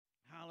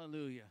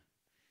Hallelujah.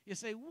 You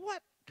say,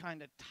 what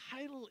kind of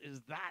title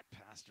is that,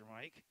 Pastor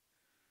Mike?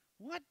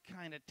 What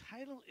kind of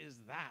title is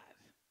that?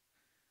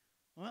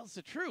 Well, it's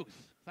the truth.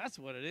 That's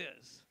what it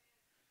is.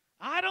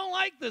 I don't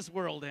like this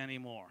world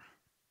anymore.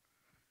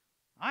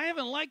 I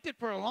haven't liked it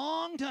for a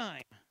long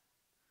time.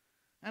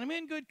 And I'm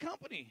in good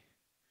company.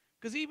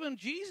 Because even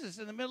Jesus,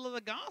 in the middle of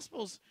the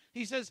Gospels,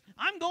 he says,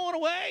 I'm going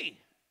away.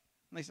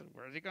 And they said,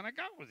 where is he going to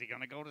go? Is he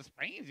going to go to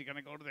Spain? Is he going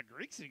to go to the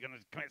Greeks? Is he going to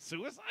commit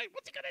suicide?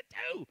 What's he going to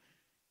do?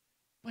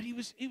 But he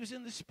was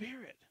in the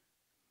Spirit.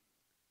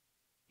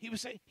 He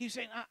was saying,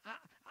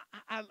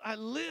 I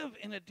live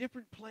in a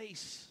different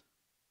place.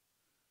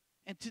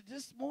 And to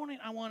this morning,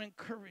 I want to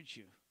encourage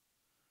you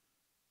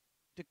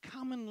to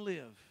come and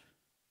live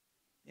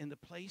in the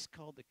place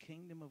called the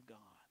kingdom of God.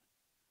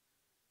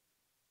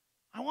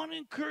 I want to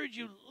encourage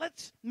you,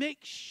 let's make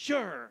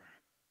sure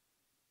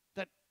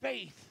that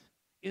faith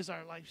is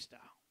our lifestyle.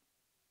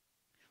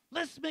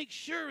 Let's make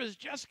sure, as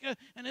Jessica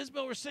and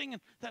Isabel were singing,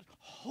 that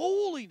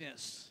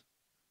holiness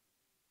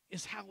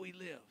is how we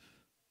live.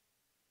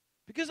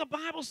 Because the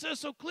Bible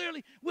says so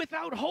clearly,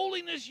 without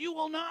holiness you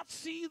will not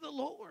see the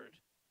Lord.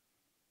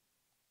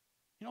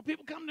 You know,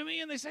 people come to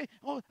me and they say,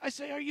 oh, I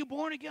say, are you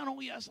born again?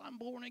 Oh, yes, I'm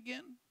born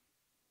again.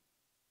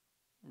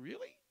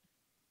 Really?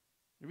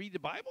 You read the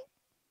Bible?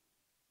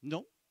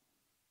 No.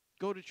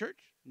 Go to church?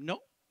 No.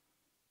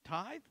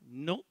 Tithe?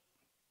 No.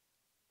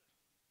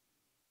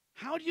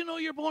 How do you know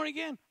you're born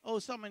again? Oh,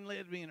 someone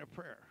led me in a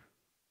prayer.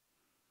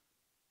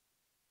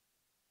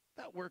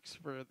 That works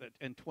for the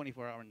in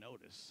 24-hour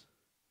notice.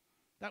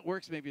 That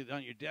works maybe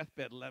on your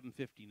deathbed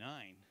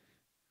 11:59.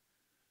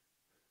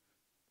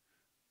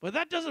 But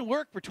that doesn't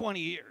work for 20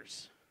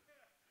 years.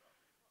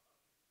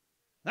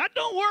 That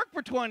don't work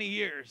for 20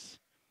 years.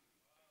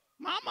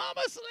 My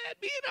mama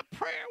led me in a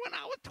prayer when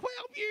I was 12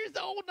 years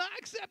old, and I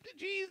accepted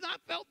Jesus. I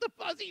felt the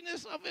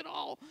fuzziness of it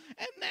all.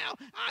 And now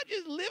I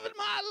just living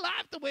my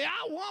life the way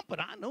I want, but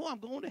I know I'm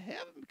going to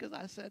heaven because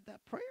I said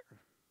that prayer.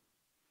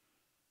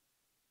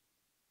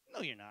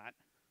 No, you're not.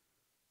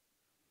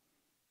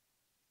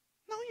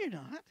 No, you're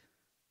not.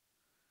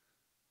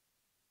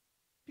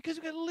 Because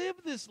we've got to live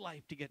this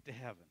life to get to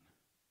heaven.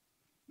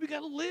 We've got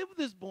to live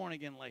this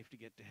born-again life to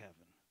get to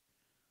heaven.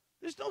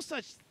 There's no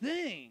such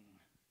thing.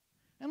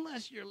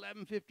 Unless you're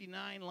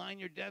 11:59, lying in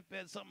your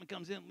deathbed, something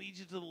comes in and leads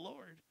you to the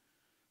Lord.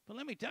 But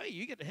let me tell you,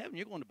 you get to heaven,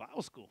 you're going to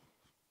Bible school.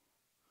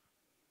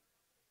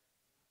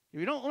 If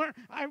you don't learn,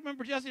 I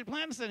remember Jesse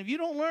Planton said, if you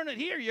don't learn it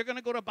here, you're going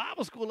to go to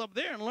Bible school up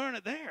there and learn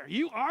it there.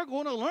 You are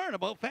going to learn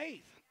about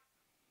faith.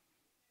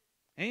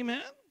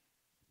 Amen?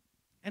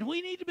 And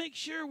we need to make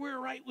sure we're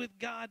right with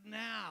God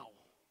now.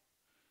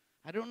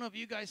 I don't know if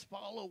you guys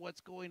follow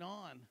what's going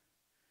on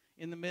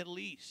in the Middle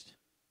East.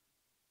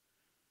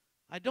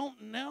 I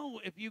don't know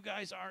if you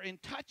guys are in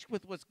touch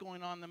with what's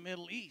going on in the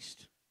Middle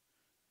East.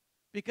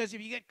 Because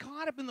if you get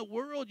caught up in the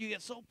world, you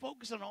get so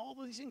focused on all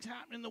these things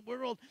happening in the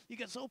world. You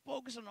get so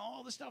focused on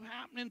all the stuff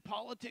happening in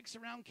politics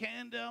around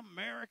Canada,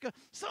 America.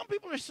 Some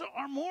people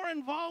are more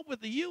involved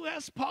with the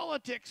U.S.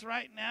 politics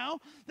right now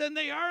than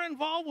they are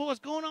involved with what's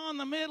going on in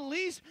the Middle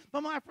East.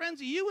 But my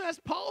friends, the U.S.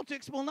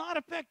 politics will not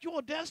affect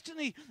your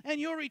destiny and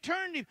your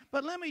eternity.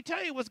 But let me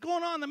tell you, what's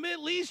going on in the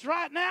Middle East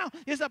right now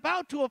is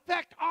about to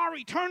affect our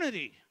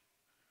eternity.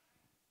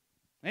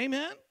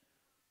 Amen?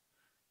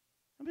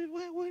 I mean,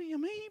 what do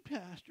you mean,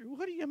 Pastor?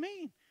 What do you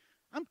mean?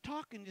 I'm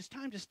talking, it's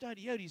time to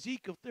study out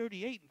Ezekiel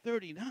 38 and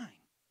 39.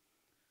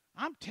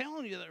 I'm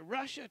telling you that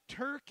Russia,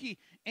 Turkey,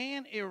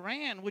 and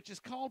Iran, which is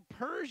called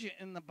Persia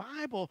in the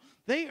Bible,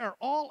 they are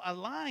all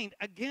aligned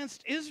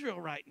against Israel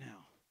right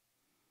now.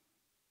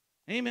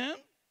 Amen?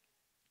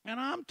 And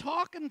I'm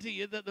talking to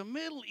you that the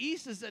Middle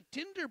East is a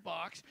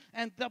tinderbox,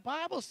 and the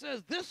Bible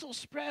says this will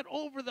spread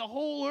over the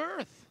whole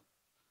earth.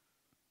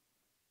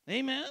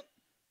 Amen?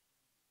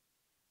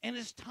 And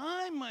it's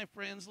time, my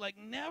friends, like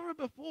never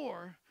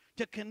before,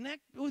 to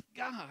connect with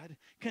God,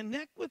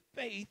 connect with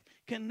faith,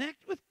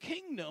 connect with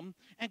kingdom,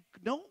 and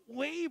don't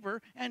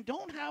waver and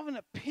don't have an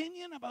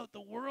opinion about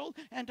the world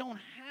and don't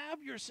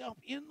have yourself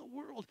in the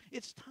world.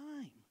 It's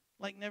time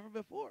like never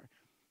before.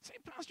 Say,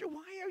 Pastor,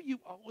 why are you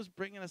always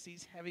bringing us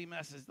these heavy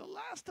messages? The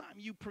last time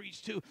you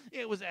preached too,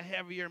 it was a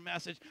heavier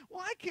message.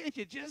 Why can't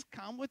you just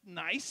come with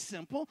nice,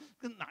 simple,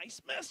 nice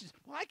messages?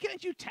 Why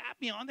can't you tap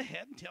me on the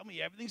head and tell me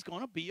everything's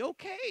going to be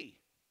okay?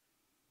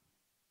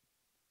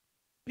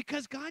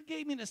 Because God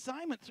gave me an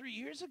assignment 3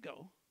 years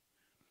ago.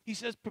 He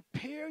says,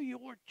 prepare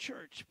your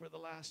church for the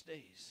last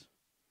days.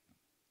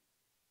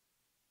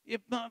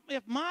 If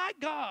my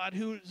God,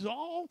 who is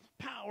all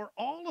power,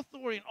 all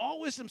authority, and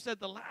all wisdom, said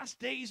the last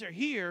days are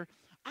here,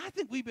 I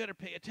think we better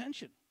pay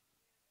attention.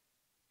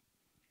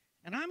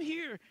 And I'm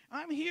here,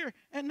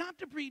 and not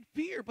to breed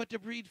fear, but to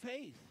breed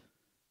faith.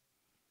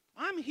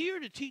 I'm here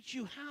to teach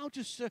you how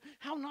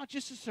not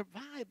just to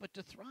survive, but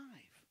to thrive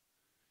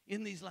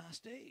in these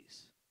last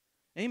days.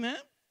 Amen?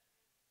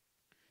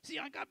 See,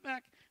 I got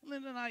back,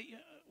 Linda and I,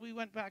 we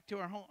went back to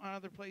our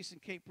other place in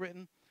Cape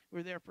Breton. We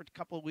were there for a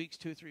couple of weeks,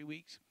 2 or 3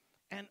 weeks.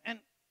 And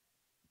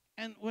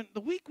when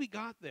the week we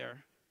got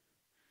there,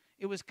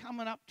 it was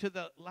coming up to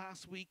the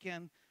last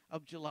weekend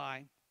of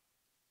July.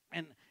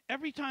 And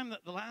every time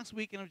that the last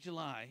weekend of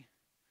July,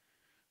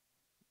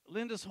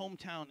 Linda's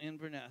hometown,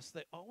 Inverness,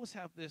 they always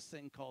have this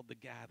thing called the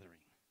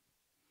Gathering.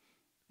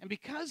 And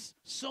because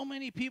so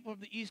many people from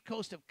the East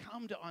Coast have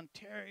come to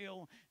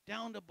Ontario,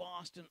 down to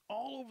Boston,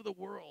 all over the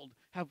world,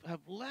 have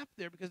left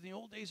there because in the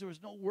old days there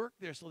was no work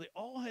there, so they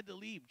all had to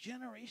leave.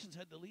 Generations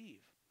had to leave.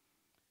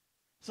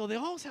 So they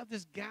always have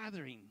this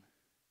gathering.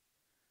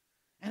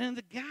 And in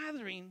the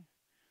gathering,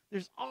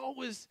 there's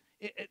always,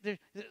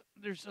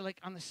 there's like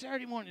on the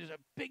Saturday morning, there's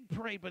a big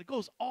parade, but it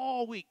goes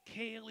all week.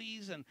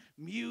 Kaylee's and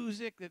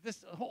music. The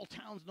whole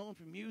town's known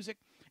for music.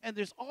 And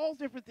there's all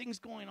different things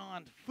going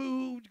on.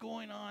 Food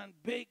going on,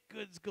 baked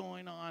goods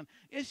going on.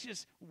 It's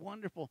just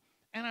wonderful.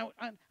 And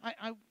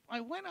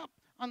I went up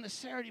on the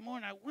Saturday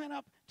morning, I went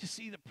up to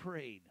see the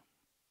parade.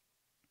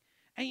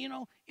 And you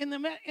know, in the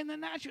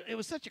natural, it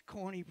was such a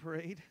corny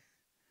parade.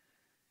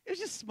 It was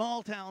just a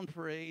small town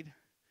parade.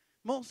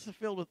 Most are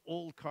filled with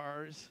old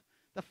cars.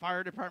 The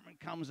fire department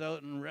comes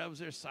out and revs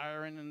their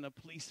siren, and the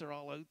police are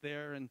all out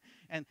there. And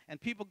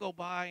people go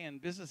by,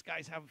 and business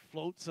guys have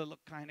floats that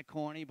look kind of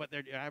corny, but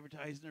they're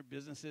advertising their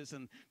businesses.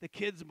 And the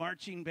kids'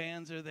 marching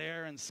bands are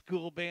there, and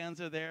school bands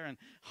are there, and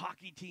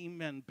hockey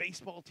team and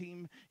baseball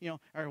team, you know,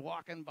 are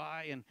walking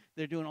by, and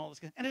they're doing all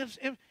this.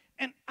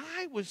 And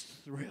I was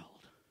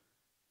thrilled.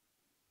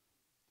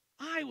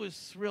 I was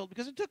thrilled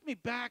because it took me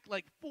back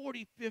like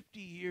 40, 50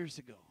 years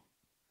ago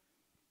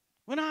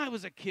when I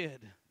was a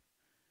kid.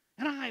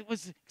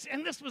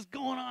 And this was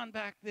going on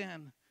back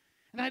then.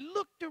 And I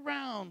looked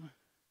around.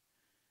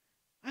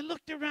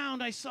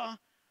 I saw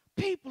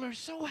people are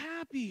so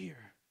happy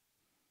here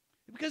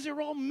because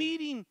they're all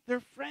meeting their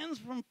friends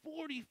from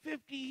 40,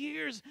 50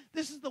 years.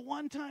 This is the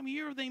one time a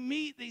year they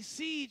meet, they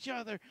see each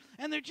other,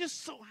 and they're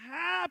just so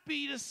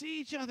happy to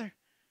see each other.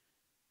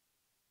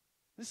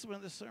 This is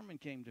when the sermon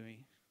came to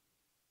me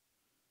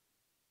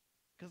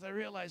because I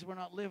realized we're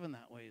not living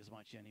that way as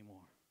much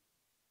anymore.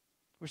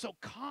 We're so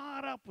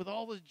caught up with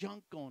all this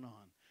junk going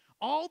on.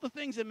 All the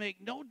things that make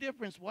no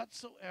difference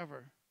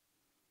whatsoever.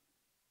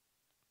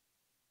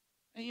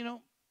 And you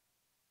know,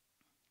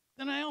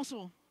 then I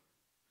also,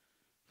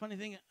 funny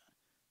thing,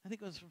 I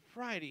think it was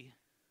Friday,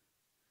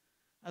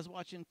 I was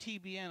watching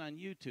TBN on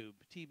YouTube,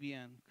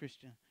 TBN,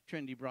 Christian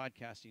Trinity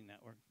Broadcasting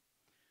Network.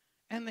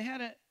 And they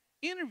had an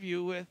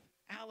interview with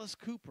Alice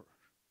Cooper.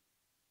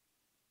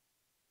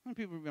 How many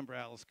people remember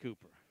Alice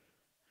Cooper?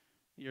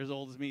 You're as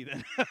old as me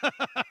then.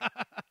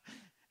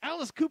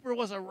 Alice Cooper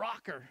was a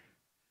rocker,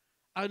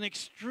 an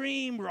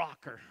extreme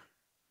rocker,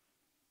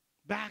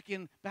 back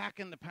in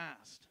the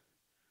past.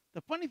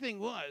 The funny thing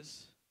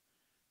was,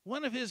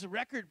 one of his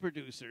record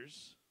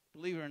producers,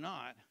 believe it or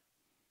not,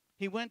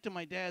 he went to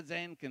my dad's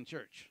Anglican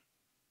church.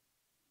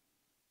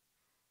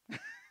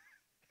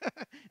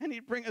 And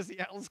he'd bring us the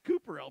Alice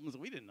Cooper albums.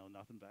 We didn't know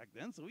nothing back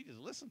then, so we just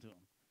listened to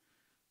him.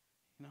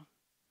 You know,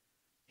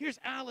 here's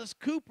Alice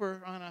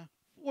Cooper on a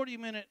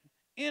 40-minute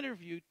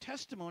interview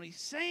testimony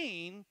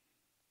saying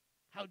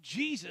how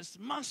Jesus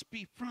must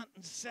be front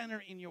and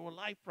center in your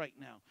life right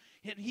now.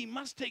 And he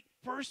must take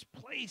first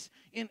place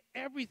in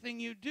everything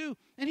you do.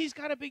 And he's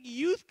got a big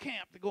youth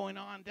camp going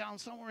on down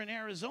somewhere in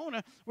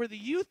Arizona where the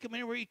youth come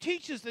in, where he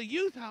teaches the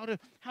youth how to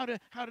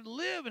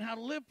live and how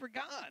to live for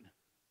God.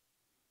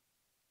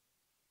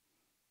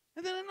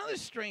 And then another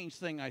strange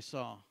thing I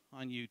saw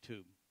on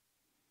YouTube.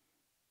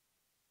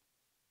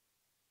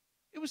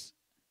 It was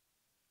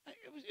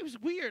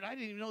weird. I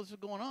didn't even know this was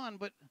going on,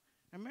 but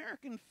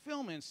American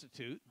Film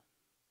Institute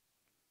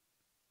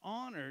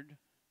honored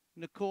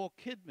Nicole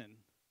Kidman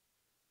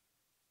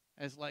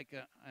as like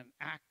an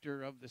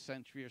actor of the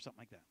century or something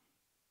like that.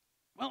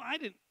 Well, I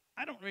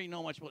don't really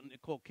know much about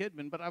Nicole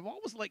Kidman, but I've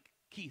always liked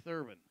Keith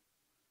Urban,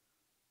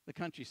 the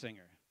country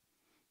singer.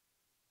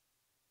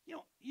 You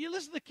know, you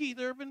listen to Keith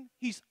Urban,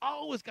 he's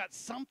always got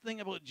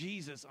something about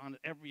Jesus on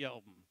every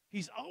album.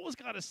 He's always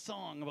got a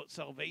song about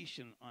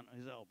salvation on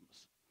his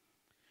albums.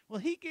 Well,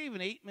 he gave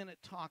an 8-minute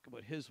talk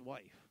about his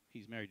wife.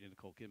 He's married to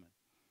Nicole Kidman.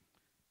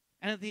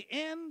 And at the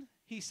end,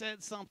 he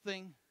said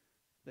something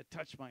that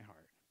touched my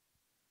heart.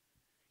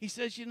 He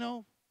says, you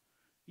know,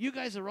 you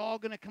guys are all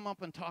going to come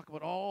up and talk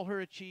about all her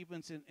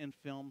achievements in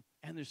film,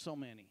 and there's so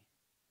many.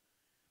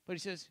 But he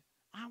says,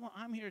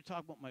 I'm here to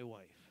talk about my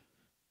wife.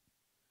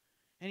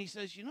 And he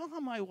says, you know how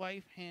my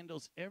wife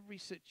handles every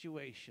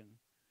situation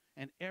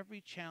and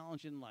every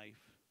challenge in life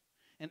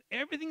and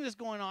everything that's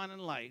going on in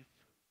life?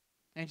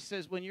 And she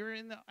says, when you're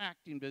in the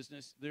acting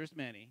business, there's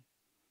many.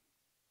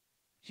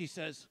 She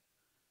says,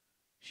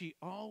 she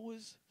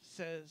always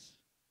says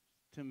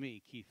to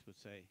me, Keith would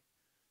say,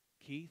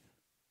 Keith,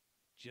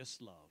 just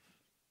love.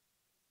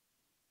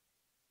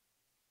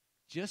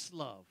 Just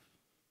love.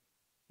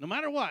 No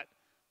matter what,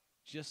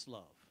 just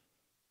love.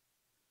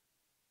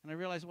 And I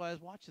realized while I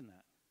was watching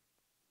that,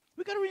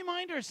 we've got to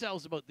remind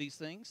ourselves about these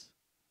things.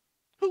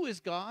 Who is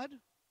God?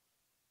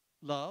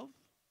 Love.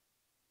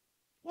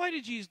 Why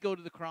did Jesus go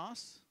to the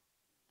cross?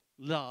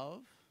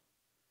 Love.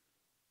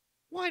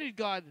 Why did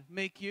God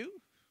make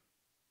you?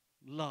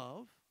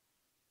 Love.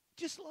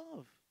 Just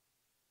love.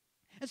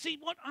 And see,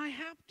 what I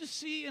have to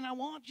see and I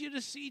want you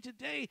to see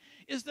today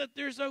is that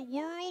there's a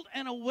world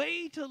and a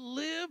way to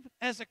live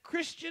as a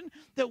Christian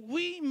that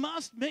we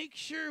must make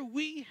sure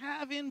we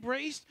have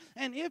embraced.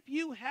 And if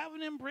you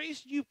haven't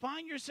embraced, you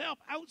find yourself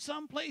out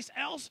someplace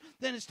else,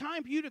 then it's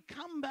time for you to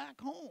come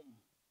back home.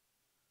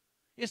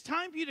 It's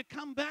time for you to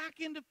come back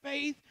into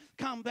faith,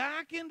 come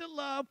back into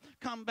love,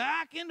 come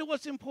back into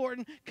what's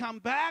important, come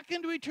back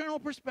into eternal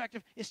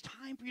perspective. It's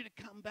time for you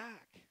to come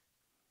back.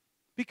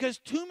 Because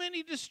too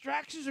many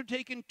distractions are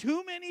taking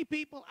too many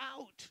people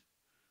out.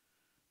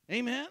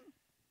 Amen?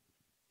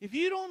 If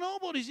you don't know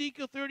about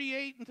Ezekiel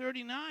 38 and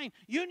 39,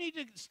 you need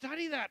to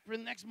study that for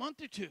the next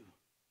month or two.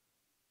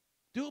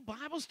 Do a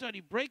Bible study.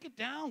 Break it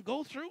down.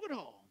 Go through it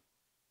all.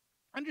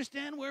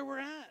 Understand where we're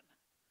at.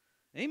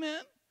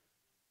 Amen?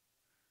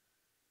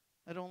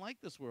 I don't like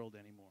this world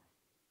anymore.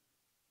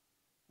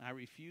 I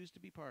refuse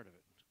to be part of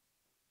it.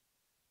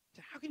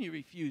 So how can you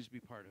refuse to be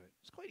part of it?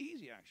 It's quite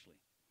easy,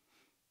 actually.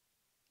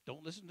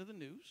 Don't listen to the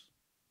news.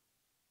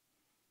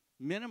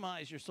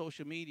 Minimize your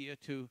social media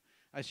to,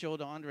 I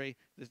showed Andre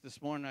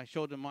this morning, I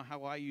showed him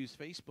how I use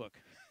Facebook.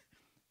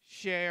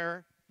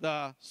 Share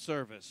the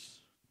service.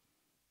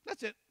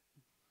 That's it.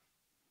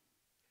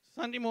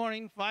 Sunday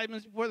morning, 5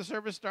 minutes before the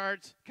service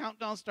starts,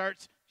 countdown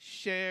starts,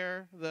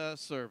 share the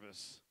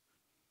service.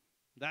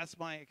 That's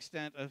my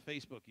extent of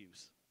Facebook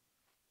use.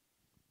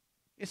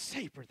 It's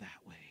safer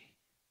that way.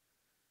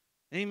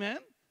 Amen?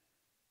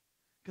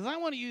 Because I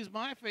want to use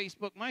my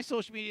Facebook, my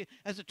social media,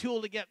 as a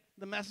tool to get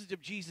the message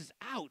of Jesus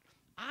out.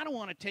 I don't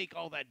want to take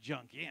all that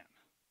junk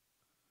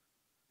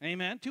in.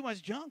 Amen? Too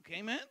much junk.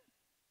 Amen?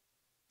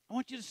 I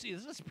want you to see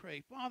this. Let's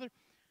pray. Father,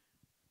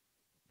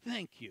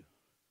 thank you.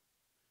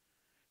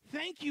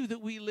 Thank you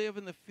that we live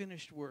in the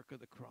finished work of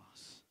the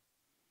cross.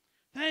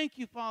 Thank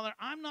you, Father.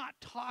 I'm not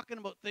talking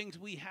about things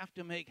we have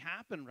to make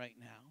happen right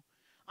now.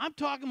 I'm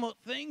talking about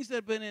things that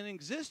have been in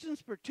existence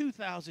for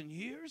 2,000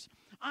 years.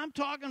 I'm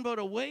talking about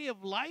a way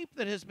of life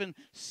that has been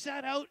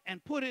set out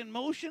and put in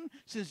motion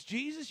since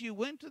Jesus, you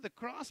went to the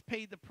cross,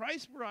 paid the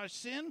price for our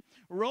sin,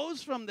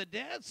 rose from the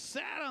dead,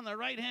 sat on the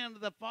right hand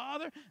of the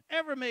Father,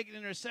 ever making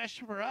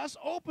intercession for us,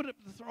 opened up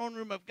the throne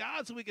room of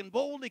God so we can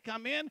boldly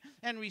come in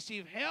and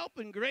receive help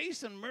and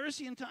grace and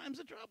mercy in times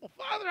of trouble.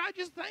 Father, I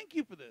just thank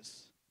you for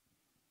this.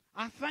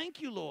 I thank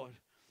you, Lord,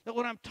 that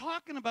what I'm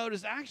talking about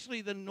is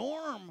actually the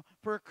norm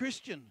for a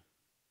Christian.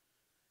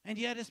 And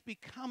yet it's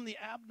become the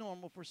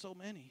abnormal for so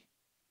many.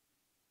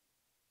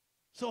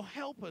 So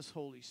help us,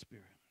 Holy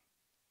Spirit.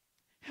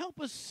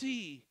 Help us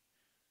see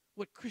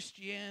what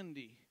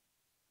Christianity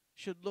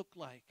should look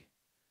like.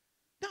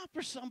 Not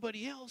for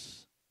somebody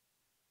else,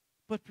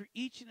 but for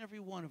each and every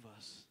one of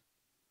us.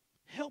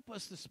 Help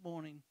us this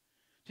morning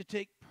to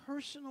take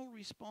personal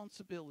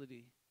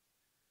responsibility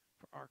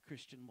for our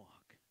Christian walk.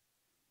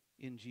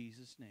 In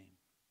Jesus' name.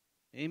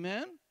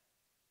 Amen?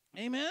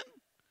 Amen?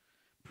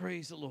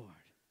 Praise the Lord.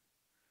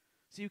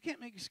 See, you can't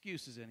make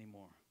excuses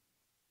anymore.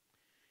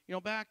 You know,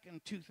 back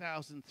in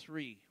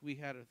 2003, we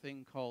had a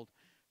thing called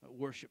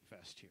Worship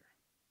Fest here.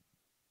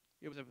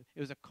 It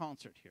was a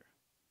concert here.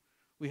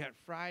 We had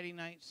Friday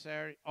night,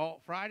 Saturday,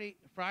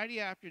 Friday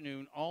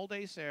afternoon, all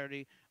day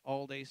Saturday,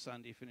 all day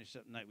Sunday, finished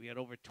up night. We had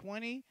over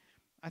 20,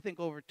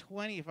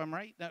 if I'm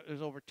right,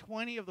 there's over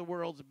 20 of the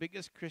world's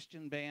biggest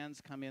Christian bands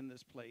come in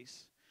this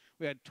place.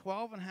 We had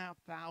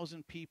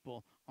 12,500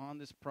 people on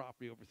this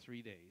property over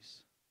 3 days.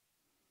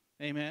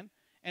 Amen.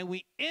 And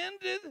we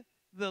ended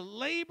the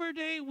Labor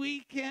Day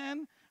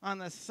weekend on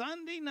the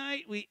Sunday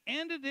night. We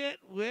ended it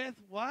with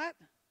what?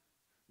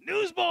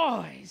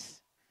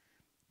 Newsboys.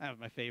 That was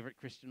my favorite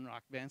Christian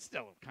rock band.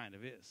 Still kind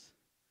of is.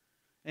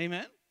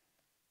 Amen.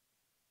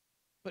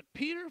 But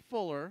Peter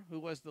Fuller, who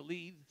was the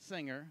lead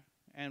singer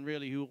and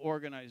really who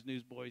organized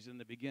Newsboys in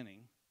the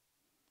beginning,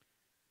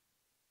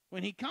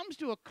 when he comes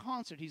to a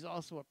concert, he's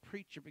also a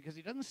preacher because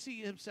he doesn't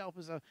see himself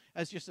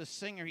as just a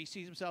singer. He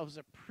sees himself as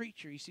a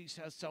preacher. He sees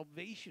how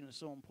salvation is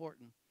so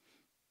important.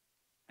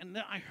 And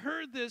I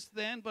heard this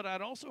then, but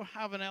I'd also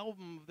have an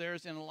album of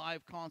theirs in a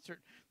live concert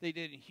they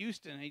did in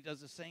Houston, and he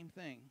does the same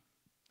thing.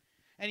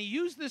 And he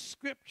used this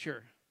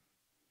scripture.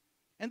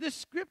 And this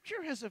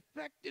scripture has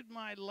affected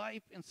my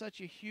life in such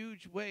a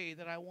huge way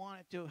that I want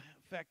it to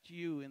affect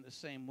you in the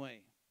same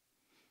way.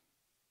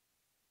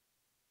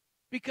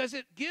 Because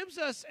it gives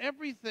us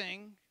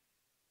everything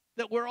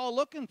that we're all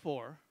looking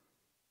for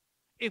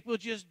if we'll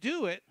just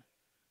do it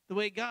the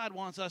way God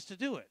wants us to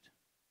do it.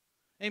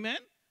 Amen?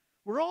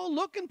 We're all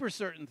looking for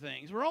certain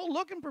things. We're all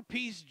looking for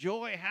peace,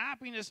 joy,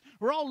 happiness.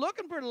 We're all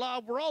looking for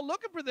love. We're all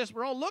looking for this.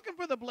 We're all looking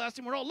for the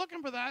blessing. We're all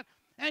looking for that.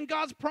 And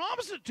God's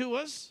promised it to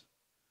us.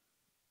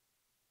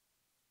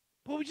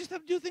 But we just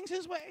have to do things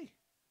His way.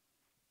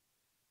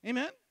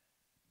 Amen?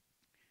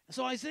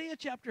 So Isaiah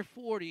chapter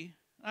 40...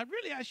 I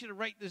really ask you to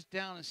write this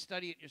down and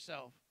study it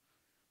yourself.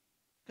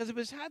 Because if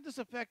it's had this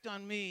effect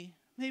on me,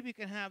 maybe it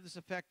can have this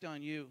effect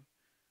on you.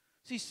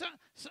 See,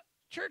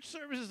 church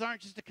services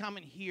aren't just to come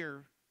and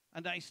hear a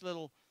nice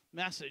little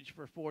message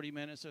for 40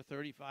 minutes or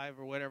 35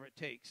 or whatever it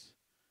takes.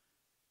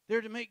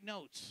 They're to make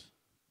notes.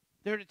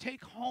 They're to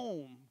take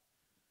home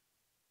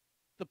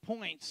the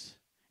points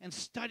and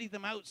study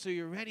them out so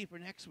you're ready for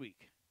next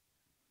week.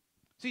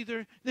 See,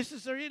 this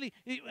is really,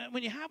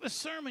 when you have a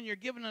sermon, you're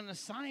given an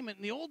assignment.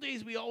 In the old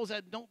days, we always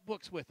had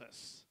notebooks with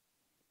us.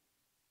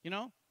 You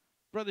know,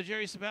 Brother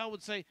Jerry Savelle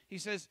would say, he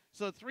says,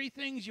 so 3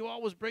 things you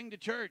always bring to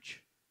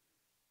church: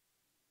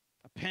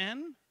 a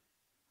pen,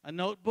 a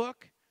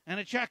notebook,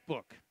 and a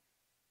checkbook.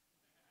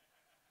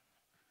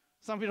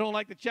 Some people don't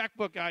like the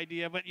checkbook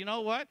idea, but you know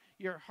what?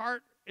 Your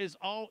heart is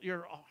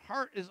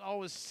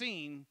always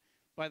seen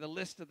by the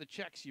list of the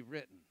checks you've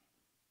written.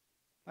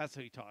 That's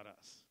how he taught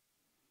us.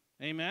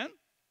 Amen?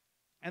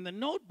 And the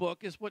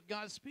notebook is what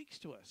God speaks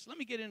to us. Let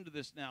me get into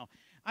this now.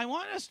 I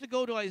want us to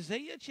go to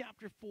Isaiah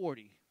chapter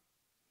 40,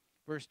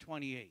 verse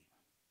 28.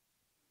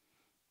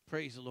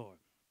 Praise the Lord.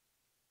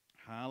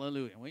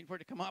 Hallelujah. I'm waiting for it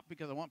to come up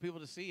because I want people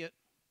to see it.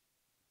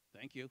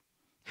 Thank you.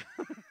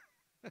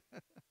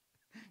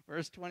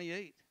 Verse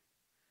 28.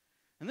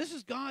 And this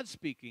is God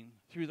speaking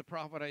through the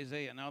prophet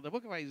Isaiah. Now, the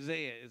book of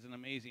Isaiah is an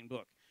amazing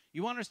book.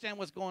 You want to understand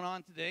what's going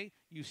on today?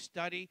 You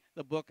study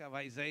the book of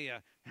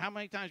Isaiah. How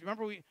many times,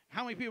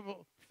 how many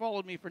people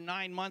followed me for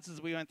 9 months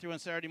as we went through on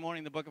Saturday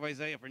morning the book of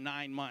Isaiah for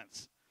 9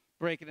 months?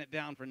 Breaking it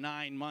down for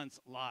 9 months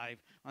live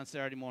on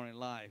Saturday morning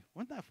live.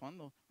 Wasn't that fun,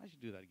 though? I should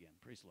do that again.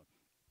 Praise the Lord.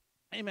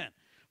 Amen.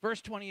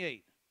 Verse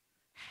 28.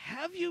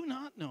 Have you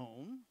not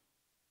known?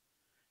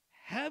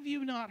 Have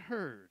you not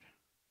heard?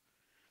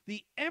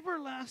 The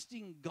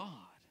everlasting God,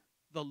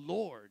 the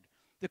Lord,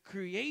 the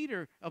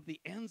creator of the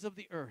ends of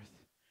the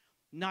earth,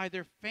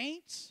 neither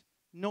faints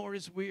nor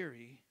is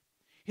weary.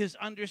 His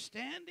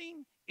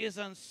understanding is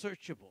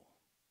unsearchable.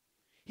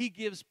 He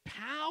gives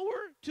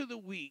power to the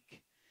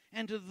weak,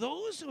 and to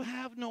those who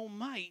have no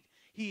might,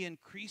 he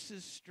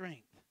increases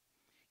strength.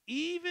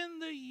 Even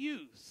the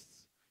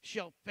youths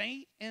shall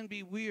faint and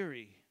be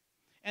weary,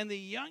 and the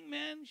young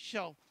men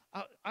shall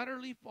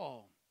utterly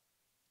fall.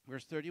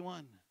 Verse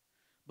 31.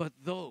 But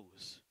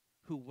those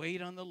who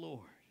wait on the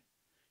Lord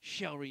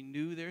shall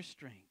renew their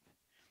strength.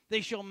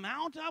 They shall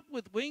mount up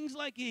with wings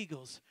like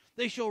eagles.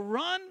 They shall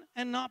run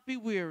and not be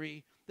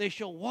weary. They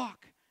shall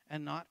walk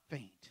and not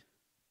faint.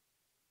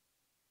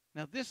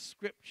 Now, this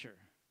scripture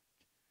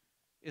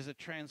is a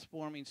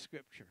transforming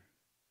scripture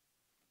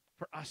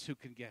for us who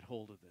can get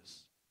hold of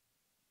this.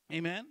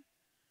 Amen?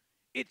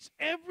 It's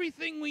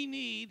everything we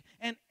need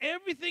and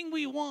everything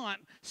we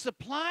want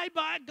supplied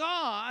by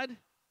God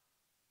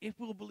if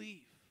we'll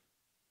believe,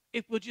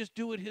 if we'll just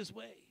do it his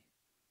way,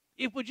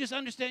 if we'll just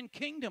understand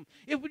kingdom,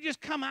 if we'll just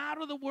come out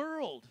of the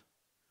world.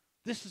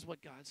 This is what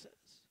God says.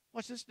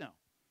 Watch this now.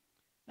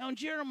 Now in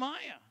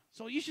Jeremiah,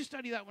 so you should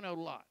study that one out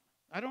a lot.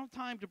 I don't have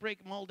time to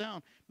break them all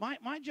down.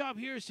 My job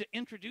here is to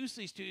introduce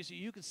these to you so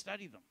you can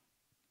study them.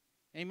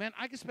 Amen.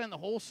 I could spend the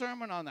whole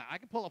sermon on that. I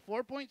could pull a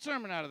 4-point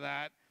sermon out of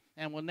that,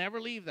 and we'll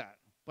never leave that.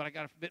 But I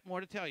got a bit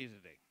more to tell you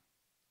today.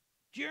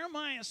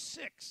 Jeremiah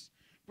 6.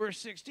 Verse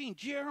 16,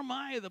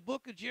 Jeremiah, the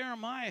book of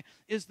Jeremiah,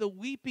 is the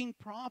weeping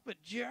prophet.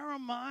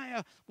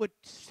 Jeremiah would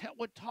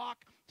talk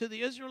to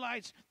the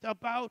Israelites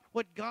about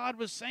what God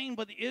was saying,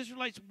 but the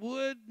Israelites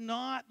would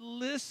not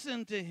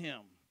listen to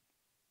him.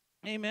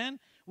 Amen?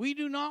 We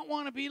do not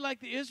want to be like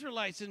the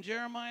Israelites in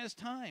Jeremiah's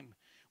time.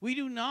 We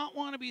do not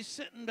want to be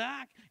sitting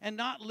back and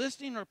not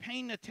listening or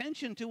paying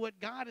attention to what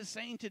God is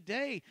saying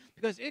today,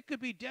 because it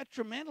could be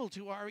detrimental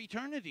to our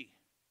eternity.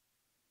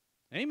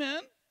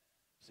 Amen?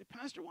 Say,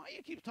 Pastor, why do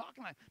you keep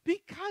talking like that?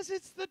 Because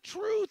it's the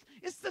truth.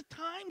 It's the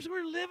times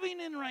we're living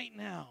in right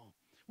now.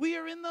 We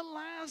are in the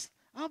last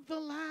of the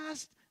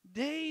last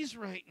days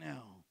right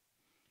now.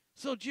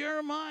 So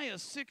Jeremiah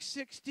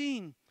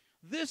 6:16,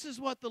 this is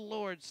what the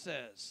Lord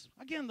says.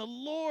 Again, the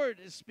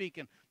Lord is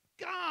speaking.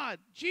 God,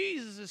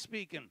 Jesus is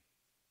speaking.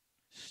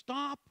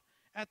 Stop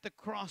at the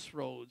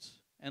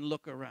crossroads and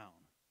look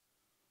around.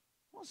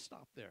 Well,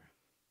 stop there.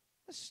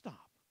 Let's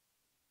stop.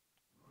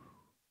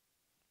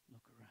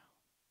 Look around.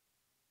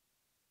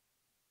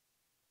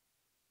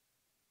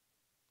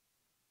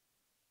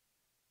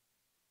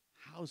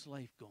 How's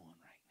life going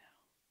right now?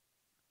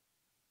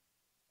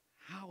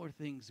 How are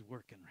things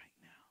working right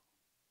now?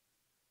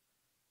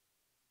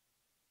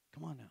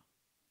 Come on now.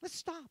 Let's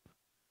stop.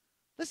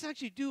 Let's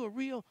actually do a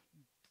real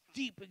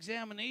deep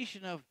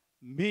examination of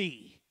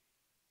me.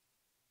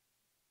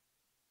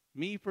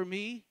 Me for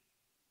me,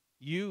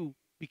 you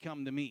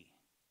become the me.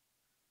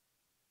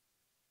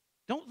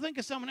 Don't think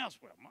of someone else.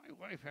 Well, my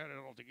wife had it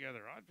all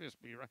together. I'd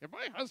just be right. If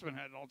my husband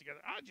had it all together,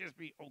 I'd just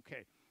be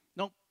okay.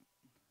 Nope.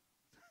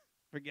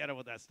 Forget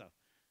about that stuff.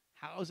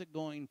 How's it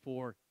going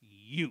for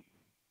you?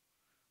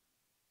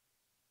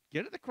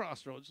 Get at the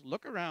crossroads.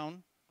 Look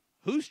around.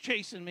 Who's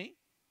chasing me?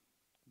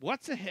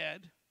 What's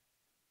ahead?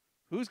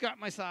 Who's got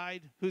my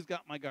side? Who's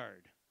got my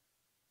guard?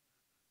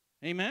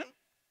 Amen?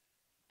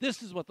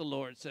 This is what the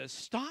Lord says.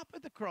 Stop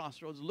at the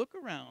crossroads. Look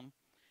around.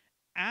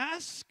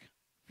 Ask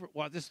for,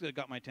 well, this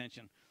got my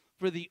attention,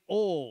 for the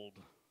old,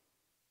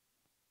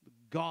 the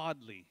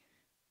godly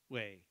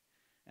way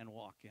and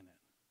walk in it.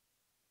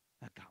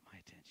 That got my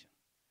attention.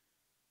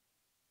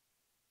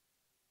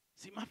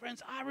 See, my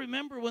friends, I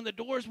remember when the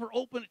doors were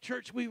open at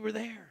church, we were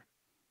there.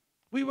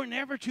 We were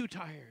never too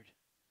tired.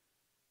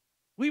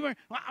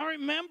 I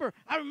remember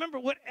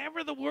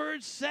whatever the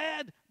word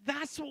said,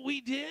 that's what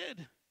we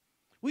did.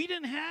 We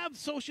didn't have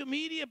social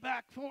media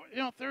back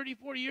 30,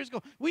 40 years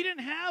ago. We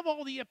didn't have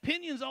all the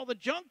opinions, all the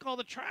junk, all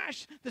the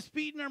trash that's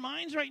feeding our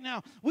minds right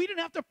now. We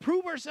didn't have to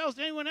prove ourselves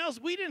to anyone else.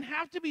 We didn't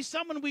have to be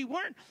someone we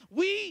weren't.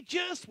 We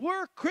just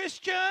were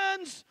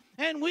Christians,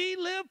 and we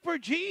lived for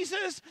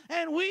Jesus,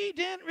 and we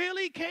didn't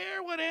really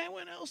care what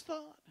anyone else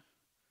thought.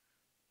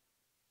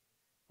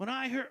 When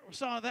I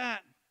saw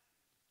that,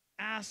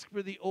 ask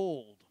for the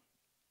old,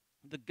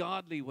 the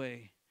godly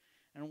way,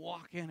 and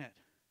walk in it.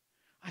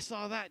 I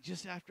saw that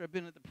just after I'd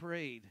been at the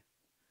parade.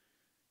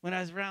 When I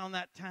was around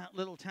that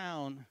little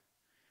town,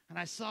 and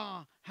I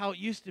saw how it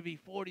used to be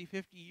 40,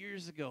 50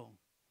 years ago.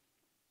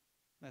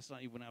 That's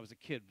not even when I was a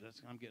kid.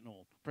 I'm getting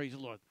old. Praise the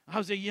Lord. I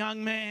was a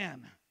young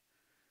man.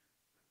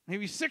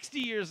 Maybe 60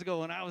 years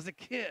ago when I was a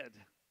kid.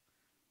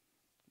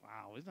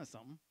 Wow, isn't that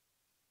something?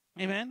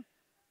 Amen?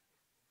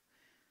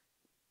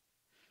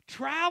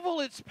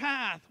 Travel its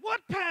path.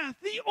 What path?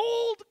 The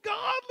old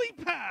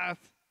godly path.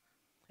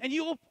 And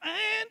you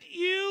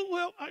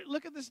will,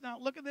 look at this now.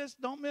 Look at this.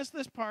 Don't miss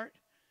this part.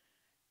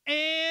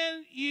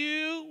 And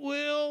you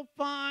will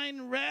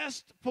find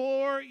rest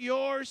for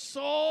your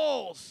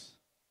souls.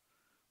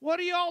 What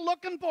are y'all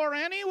looking for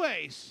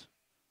anyways?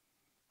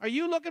 Are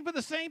you looking for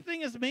the same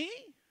thing as me?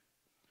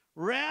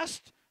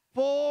 Rest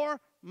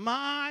for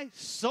my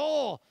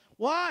soul.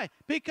 Why?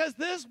 Because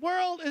this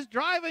world is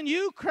driving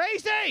you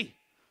crazy.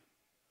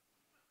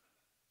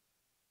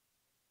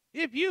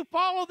 If you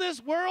follow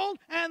this world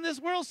and this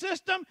world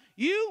system,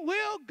 you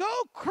will go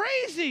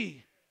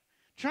crazy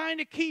trying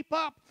to keep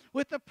up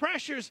with the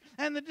pressures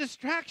and the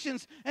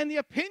distractions and the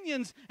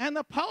opinions and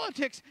the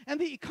politics and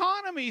the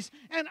economies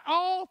and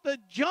all the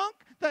junk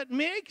that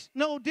makes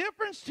no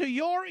difference to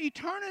your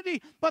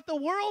eternity. But the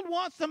world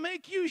wants to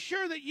make you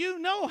sure that you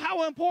know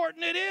how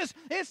important it is.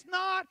 It's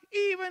not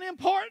even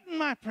important,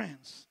 my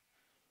friends.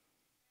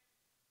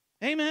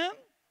 Amen?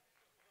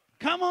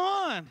 Come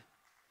on.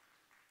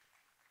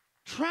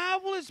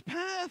 Travel its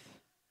path.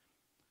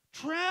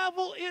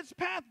 Travel its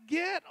path.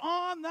 Get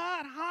on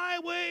that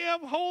highway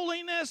of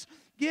holiness.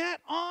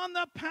 Get on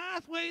the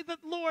pathway that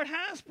the Lord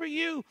has for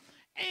you,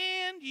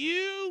 and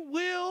you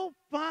will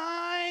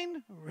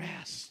find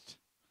rest.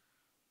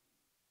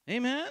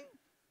 Amen?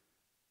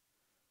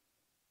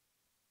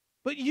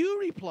 But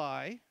you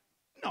reply,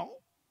 no,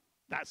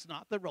 that's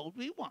not the road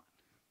we want.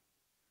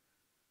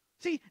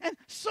 See, and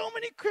so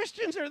many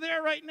Christians are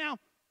there right now.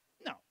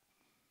 No,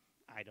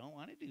 I don't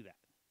want to do that.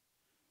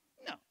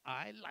 No,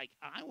 I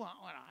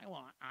want what I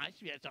want.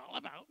 It's all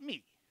about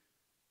me.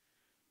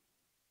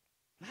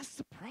 That's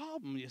the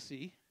problem, you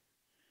see.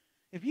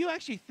 If you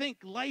actually think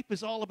life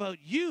is all about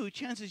you,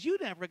 chances you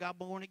never got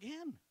born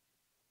again.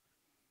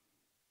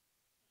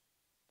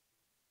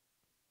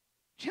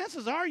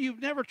 Chances are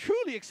you've never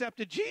truly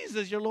accepted Jesus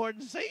as your Lord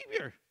and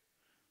Savior.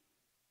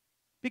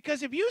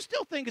 Because if you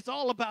still think it's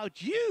all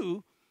about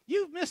you,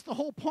 you've missed the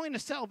whole point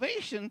of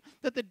salvation,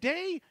 that the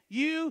day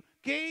you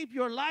gave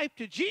your life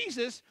to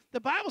Jesus, the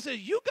Bible says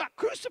you got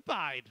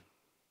crucified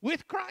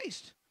with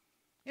Christ.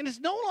 And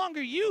it's no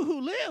longer you who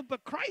live,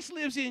 but Christ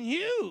lives in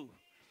you.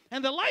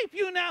 And the life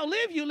you now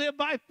live, you live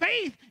by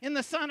faith in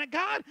the Son of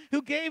God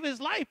who gave his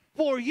life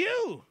for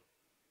you.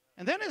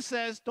 And then it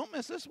says, don't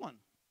miss this one.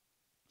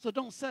 So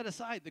don't set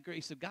aside the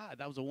grace of God.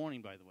 That was a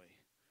warning, by the way.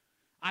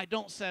 I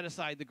don't set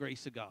aside the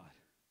grace of God.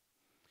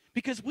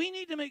 Because we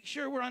need to make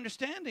sure we're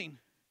understanding.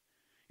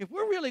 If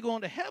we're really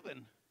going to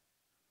heaven,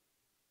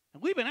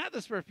 and we've been at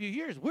this for a few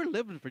years, we're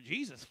living for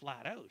Jesus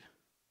flat out.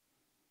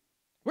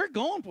 We're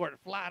going for it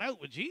flat out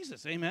with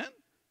Jesus. Amen?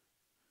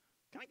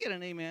 Can I get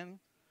an amen?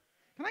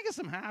 Can I get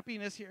some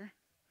happiness here?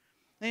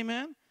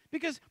 Amen?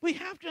 Because we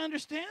have to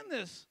understand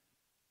this.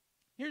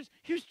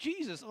 Here's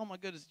Jesus. Oh, my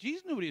goodness.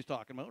 Jesus knew what he was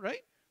talking about, right?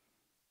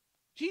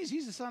 Jesus,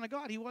 he's the Son of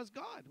God. He was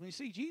God. When you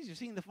see Jesus, you're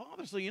seeing the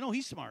Father, so you know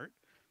he's smart.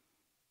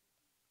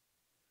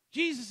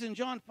 Jesus in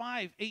John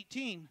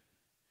 5:18,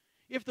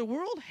 if the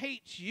world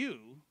hates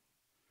you,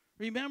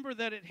 remember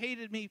that it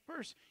hated me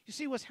first. You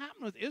see what's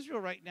happening with Israel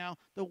right now?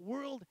 The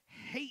world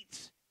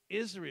hates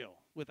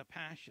Israel with a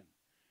passion.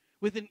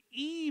 With an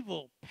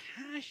evil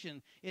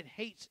passion, it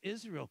hates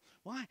Israel.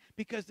 Why?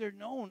 Because they're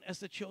known as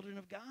the children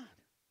of God.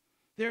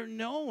 They're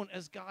known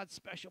as God's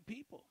special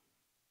people.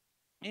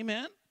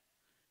 Amen?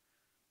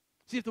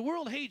 See, if the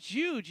world hates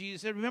you,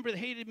 Jesus said, remember they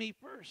hated me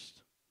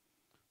first.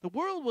 The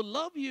world will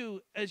love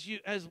you as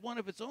one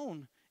of its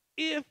own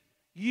if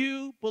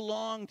you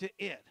belong to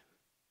it.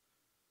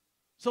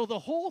 So the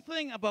whole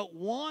thing about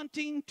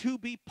wanting to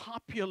be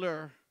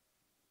popular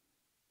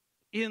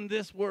in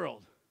this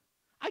world,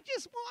 I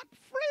just want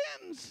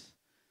friends.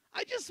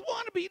 I just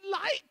want to be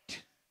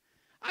liked.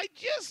 I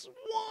just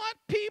want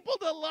people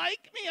to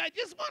like me. I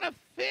just want to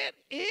fit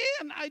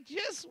in. I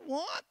just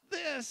want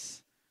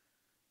this.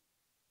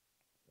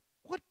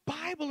 What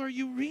Bible are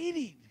you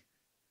reading?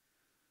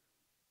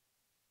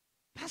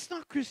 That's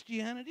not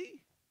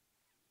Christianity.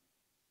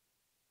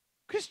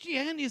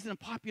 Christianity isn't a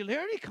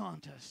popularity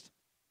contest.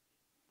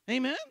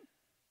 Amen?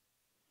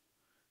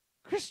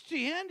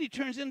 Christianity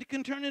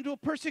can turn into a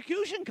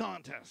persecution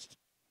contest.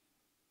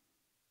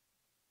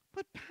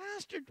 But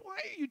Pastor, why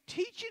are you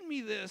teaching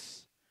me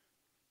this?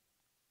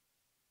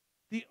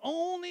 The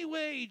only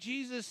way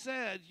Jesus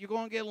said you're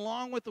going to get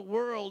along with the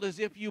world is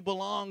if you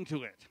belong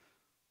to it.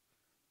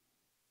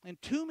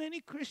 And too many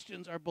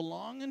Christians are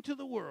belonging to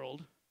the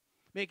world,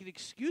 making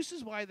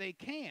excuses why they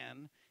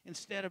can,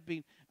 instead of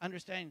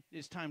understanding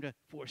it's time to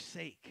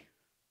forsake.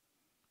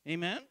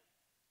 Amen?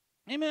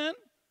 Amen?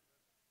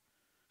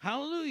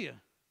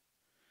 Hallelujah.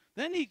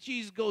 Then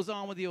Jesus goes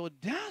on with the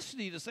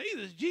audacity to say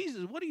this.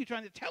 Jesus, what are you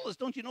trying to tell us?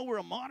 Don't you know we're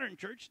a modern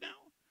church now?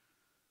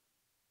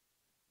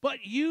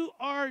 But you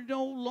are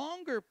no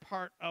longer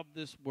part of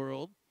this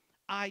world.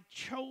 I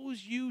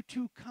chose you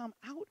to come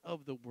out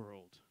of the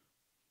world,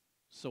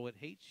 so it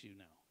hates you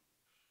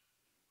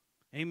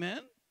now.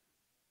 Amen?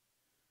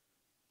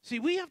 See,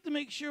 we have to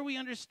make sure we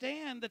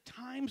understand the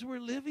times we're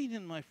living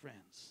in, my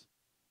friends.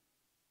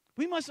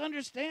 We must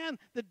understand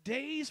the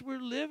days we're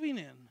living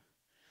in.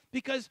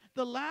 Because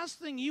the last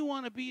thing you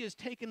want to be is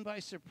taken by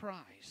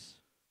surprise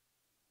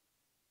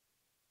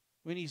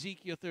when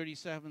Ezekiel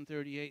 37,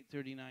 38,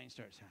 39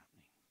 starts happening.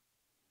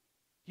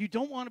 You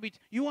don't want to be,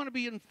 you want to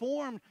be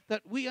informed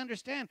that we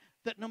understand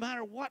that no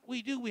matter what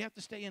we do, we have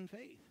to stay in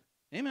faith.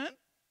 Amen?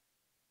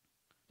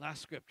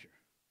 Last scripture.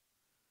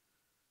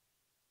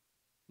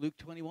 Luke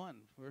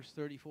 21, verse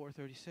 34,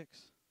 36.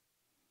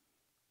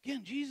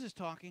 Again, Jesus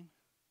talking.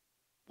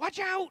 Watch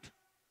out!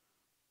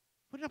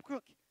 Put it up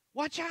quick.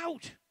 Watch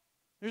out!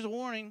 There's a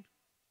warning.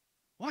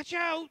 Watch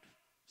out.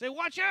 Say,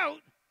 watch out.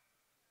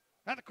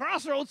 At the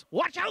crossroads,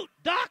 watch out.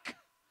 Duck.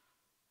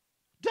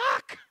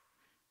 Duck.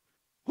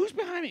 Who's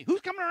behind me?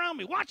 Who's coming around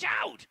me? Watch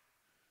out.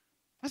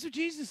 That's what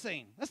Jesus is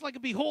saying. That's like a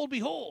behold,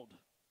 behold,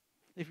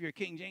 if you're a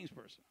King James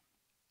person.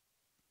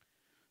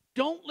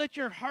 Don't let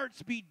your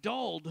hearts be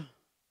dulled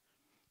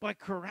by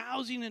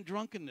carousing and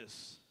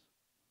drunkenness.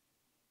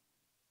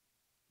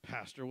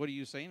 Pastor, what are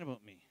you saying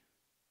about me?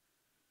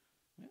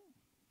 Well,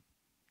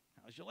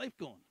 how's your life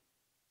going?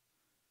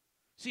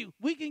 See,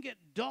 we can get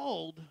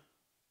dulled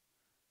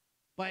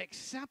by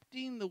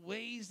accepting the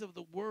ways of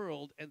the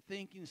world and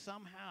thinking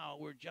somehow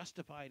we're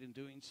justified in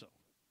doing so.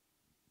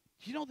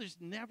 You know, there's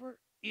never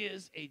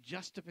is a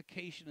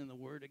justification in the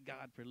Word of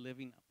God for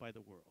living by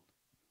the world.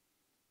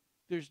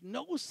 There's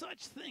no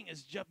such thing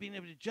as being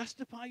able to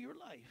justify your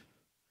life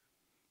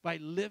by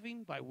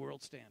living by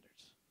world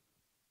standards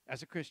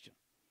as a Christian.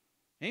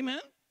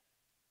 Amen?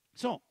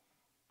 So,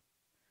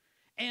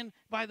 and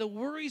by the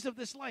worries of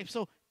this life.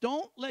 So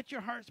don't let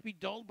your hearts be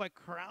dulled by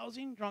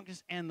carousing,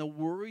 drunkenness, and the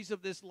worries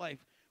of this life.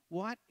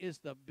 What is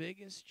the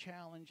biggest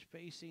challenge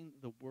facing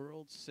the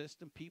world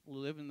system, people who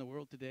live in the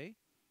world today?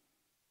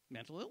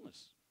 Mental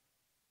illness.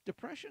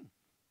 Depression.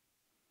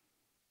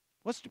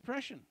 What's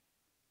depression?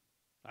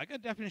 I got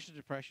a definition of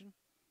depression.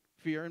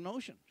 Fear and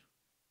motion.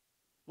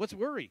 What's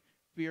worry?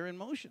 Fear and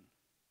motion.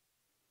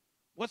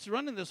 What's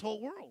running this whole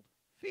world?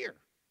 Fear.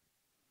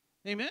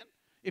 Amen?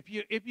 If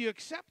you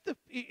accept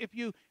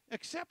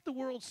the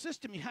world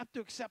system, you have to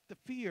accept the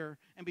fear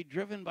and be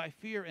driven by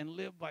fear and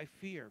live by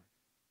fear.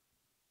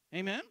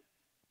 Amen?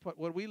 What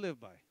do we live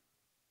by?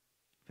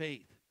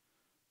 Faith.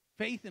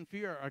 Faith and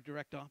fear are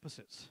direct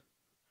opposites.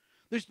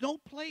 There's no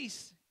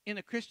place in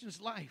a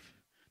Christian's life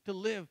to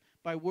live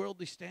by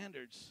worldly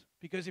standards,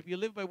 because if you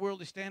live by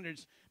worldly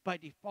standards, by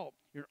default,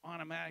 you're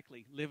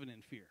automatically living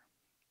in fear.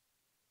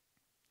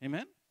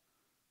 Amen?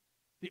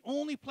 The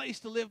only place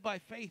to live by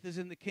faith is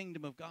in the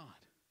kingdom of God.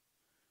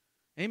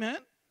 Amen?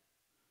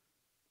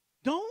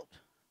 Don't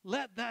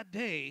let that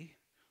day,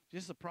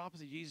 just the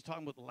prophecy Jesus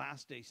talking about the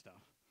last day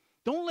stuff,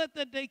 don't let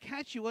that day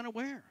catch you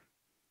unaware,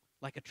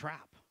 like a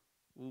trap.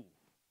 Ooh.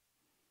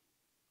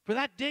 For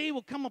that day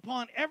will come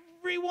upon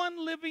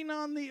everyone living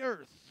on the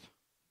earth.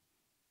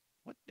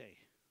 What day?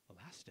 The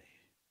last day.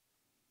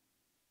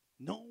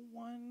 No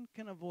one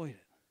can avoid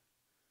it.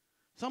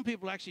 Some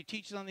people actually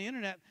teach it on the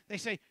internet. They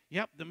say,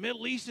 yep, the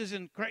Middle East is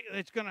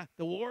the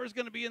war is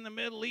going to be in the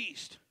Middle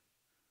East.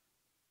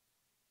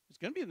 It's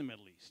going to be in the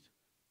Middle East.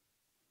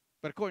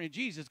 But according to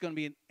Jesus, it's going to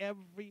be in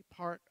every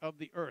part of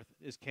the earth.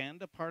 Is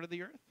Canada part of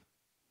the earth?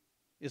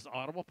 Is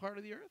Ottawa part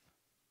of the earth?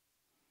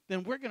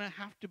 Then we're going to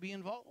have to be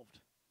involved.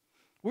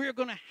 We're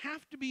going to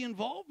have to be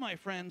involved, my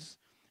friends.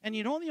 And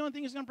you know the only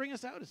thing that's going to bring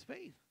us out is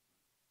faith.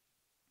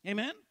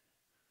 Amen?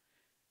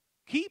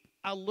 Keep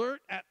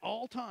alert at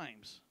all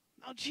times.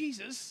 Now,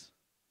 Jesus,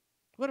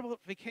 what about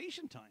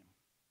vacation time?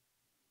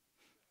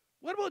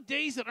 What about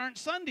days that aren't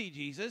Sunday,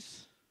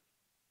 Jesus?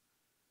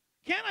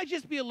 Can't I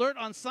just be alert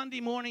on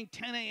Sunday morning,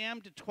 10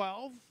 a.m. to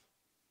 12,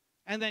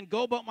 and then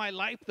go about my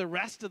life the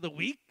rest of the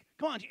week?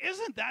 Come on,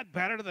 isn't that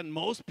better than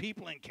most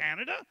people in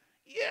Canada?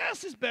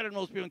 Yes, it's better than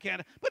most people in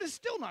Canada, but it's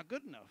still not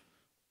good enough.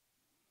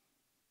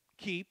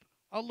 Keep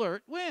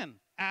alert when?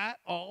 At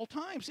all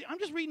times. See, I'm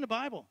just reading the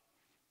Bible.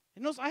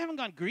 You notice I haven't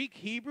gone Greek,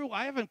 Hebrew.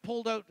 I haven't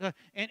pulled out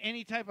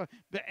any type of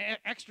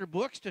extra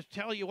books to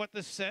tell you what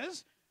this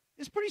says.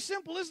 It's pretty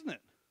simple, isn't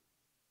it?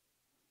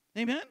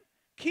 Amen?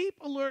 Keep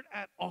alert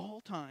at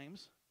all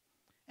times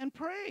and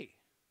pray.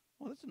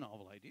 Well, that's a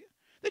novel idea.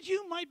 that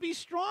you might be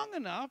strong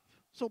enough.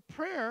 So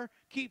prayer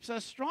keeps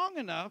us strong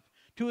enough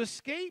to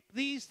escape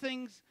these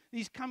things,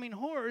 these coming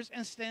horrors,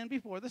 and stand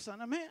before the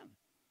Son of Man.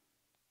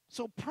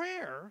 So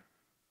prayer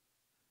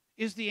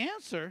is the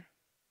answer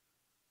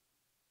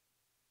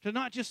to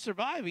not just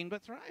surviving,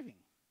 but thriving.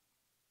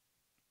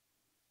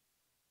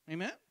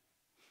 Amen?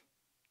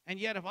 And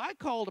yet if I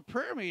called a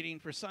prayer meeting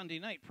for Sunday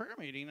night prayer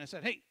meeting, I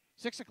said, hey,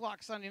 6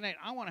 o'clock Sunday night,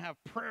 I want to have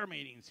prayer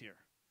meetings here.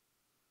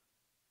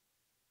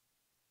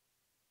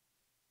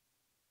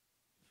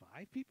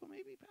 5 people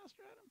maybe,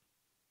 Pastor Adam?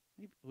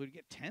 Maybe, would we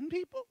get 10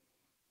 people?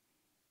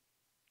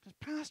 Because,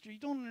 Pastor, you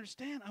don't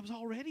understand. I was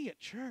already at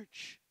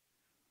church.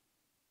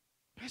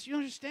 Pastor, you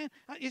don't understand.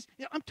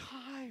 I'm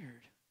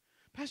tired.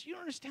 Pastor, you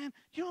don't understand.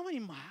 Do you know how many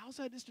miles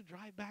I had to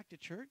drive back to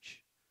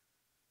church?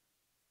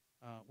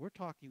 We're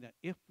talking that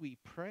if we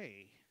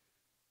pray,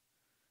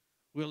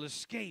 we'll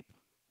escape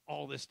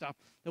all this stuff,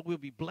 that we'll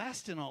be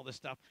blessed in all this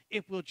stuff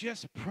if we'll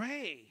just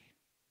pray.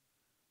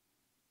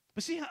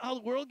 But see how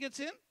the world gets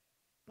in?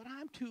 But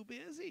I'm too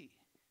busy.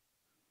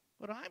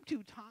 But I'm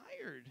too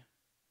tired.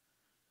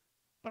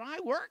 But I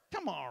work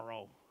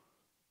tomorrow.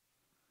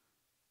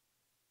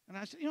 And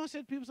I said, I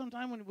said to people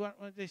sometimes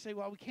when they say,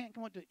 well, we can't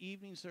come out to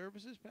evening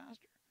services,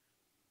 Pastor.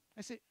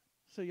 I say,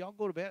 so y'all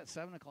go to bed at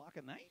 7 o'clock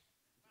at night?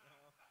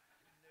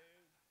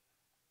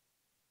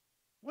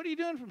 What are you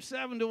doing from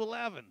 7 to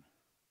 11?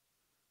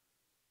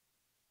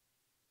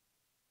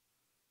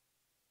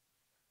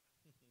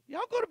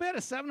 Y'all go to bed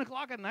at 7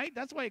 o'clock at night?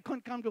 That's why you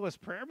couldn't come to a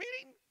prayer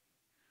meeting?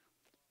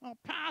 Well,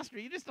 Pastor,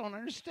 you just don't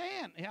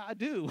understand. Yeah, I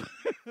do.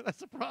 That's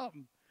the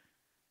problem.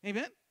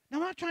 Amen? Now,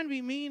 I'm not trying to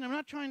be mean. I'm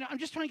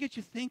just trying to get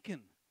you thinking.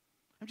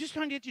 I'm just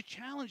trying to get you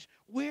challenged.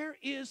 Where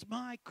is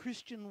my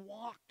Christian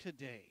walk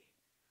today?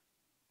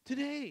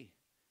 Today.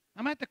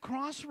 I'm at the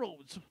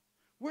crossroads.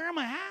 Where am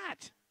I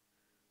at?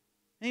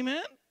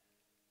 Amen?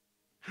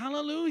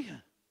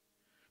 Hallelujah.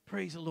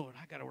 Praise the Lord.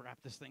 I got to wrap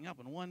this thing up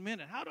in 1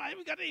 minute. I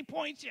haven't got any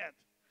points yet.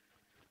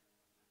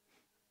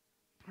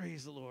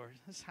 Praise the Lord.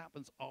 This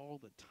happens all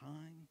the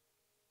time.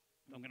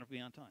 I'm going to be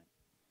on time.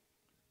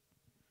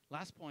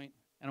 Last point,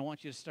 and I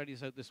want you to study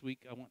this out this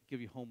week. I want to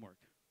give you homework.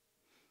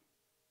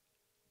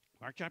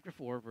 Mark chapter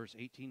 4, verse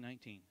 18,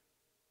 19.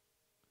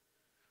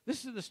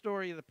 This is the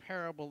story of the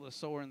parable of the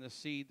sower and the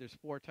seed. There's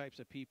 4 types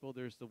of people.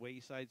 There's the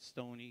wayside,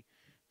 stony,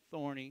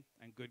 thorny,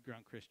 and good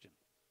ground Christian.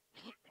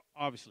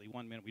 Obviously,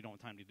 1 minute, we don't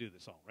have time to do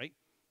this all, right?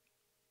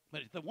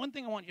 But the one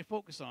thing I want you to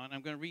focus on,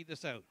 I'm going to read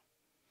this out.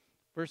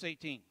 Verse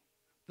 18.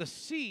 The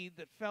seed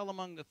that fell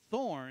among the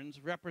thorns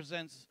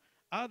represents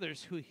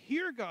others who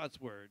hear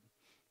God's word,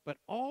 but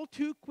all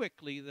too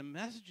quickly the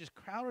message is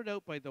crowded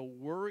out by the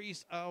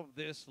worries of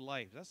this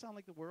life. Does that sound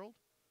like the world?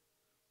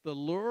 The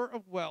lure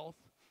of wealth,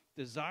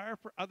 desire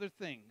for other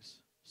things,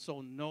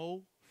 so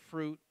no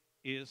fruit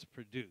is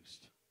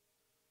produced.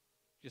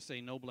 Just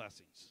say no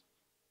blessings.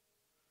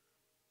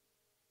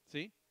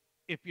 See?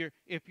 If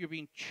you're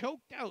being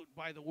choked out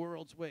by the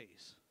world's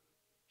ways,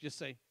 just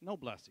say no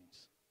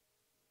blessings.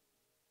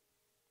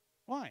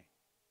 Why?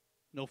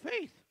 No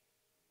faith.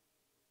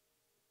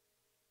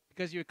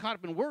 Because you're caught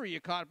up in worry, you're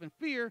caught up in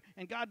fear,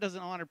 and God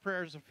doesn't honor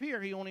prayers of fear.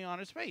 He only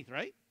honors faith,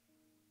 right?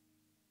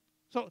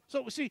 So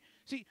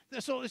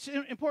it's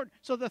important.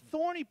 So the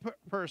thorny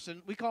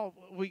person, we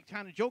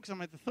kind of joke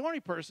sometimes, the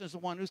thorny person is the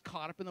one who's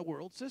caught up in the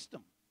world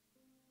system.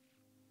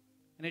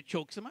 And it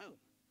chokes him out.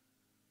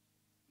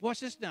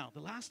 Watch this now.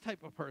 The last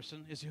type of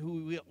person is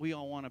who we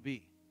all want to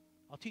be.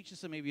 I'll teach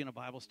this maybe in a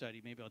Bible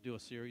study. Maybe I'll do a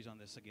series on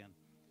this again.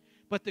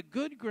 But the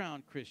good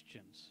ground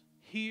Christians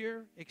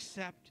hear,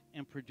 accept,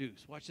 and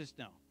produce. Watch this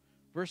now.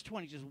 Verse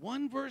 20, just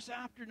one verse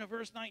after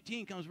verse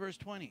 19 comes verse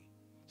 20.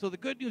 So the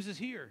good news is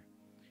here.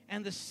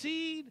 And the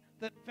seed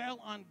that fell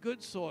on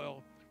good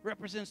soil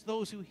represents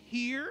those who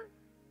hear,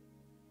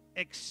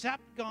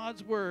 accept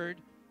God's word,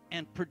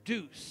 and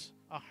produce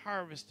a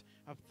harvest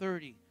of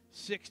 30,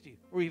 60,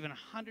 or even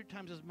 100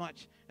 times as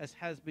much as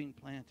has been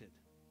planted.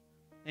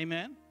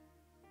 Amen?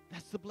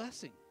 That's the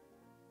blessing.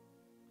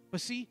 But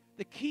see,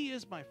 the key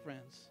is, my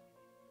friends,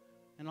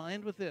 and I'll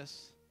end with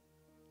this,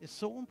 it's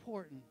so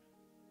important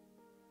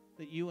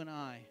that you and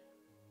I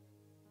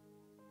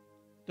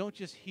don't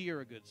just hear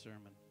a good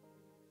sermon.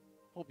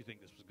 Hope you think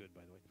this was good,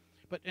 by the way.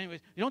 But anyways,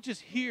 you don't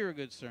just hear a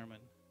good sermon,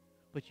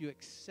 but you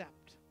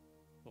accept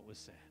what was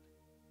said.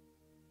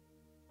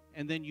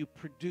 And then you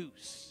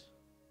produce.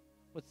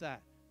 What's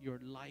that? Your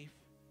life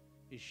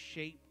is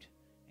shaped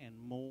and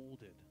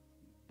molded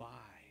by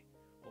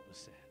what was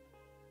said.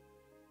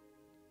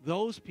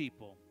 Those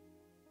people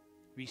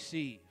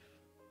receive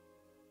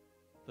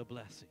the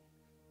blessing.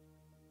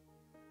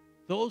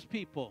 Those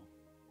people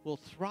will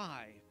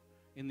thrive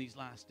in these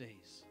last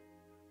days.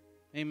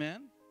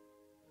 Amen?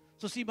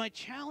 So see, my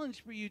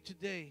challenge for you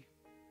today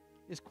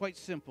is quite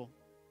simple.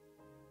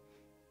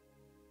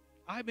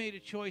 I made a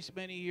choice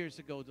many years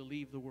ago to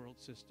leave the world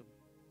system.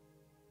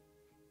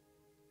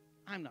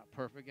 I'm not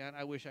perfect at it.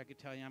 I wish I could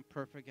tell you I'm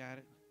perfect at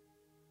it.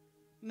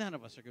 None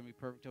of us are going to be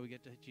perfect till we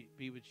get to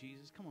be with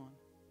Jesus. Come on.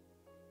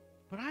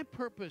 But I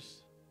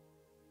purpose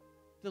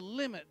to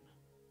limit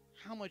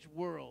how much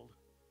world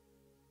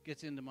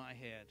gets into my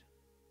head,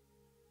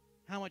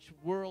 how much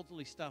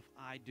worldly stuff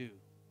I do.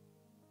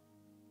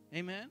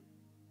 Amen?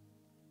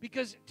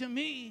 Because to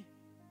me,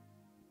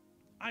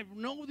 I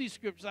know these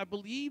scriptures, I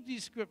believe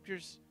these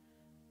scriptures,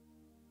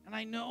 and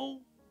I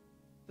know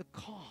the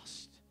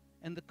cost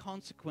and the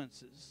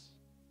consequences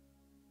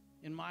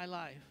in my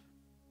life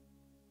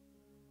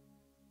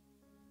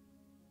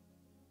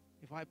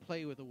if I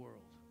play with the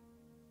world.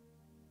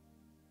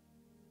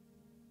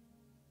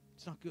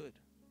 It's not good.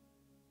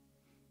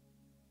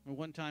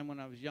 One time when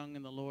I was young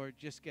in the Lord,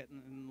 just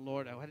getting in the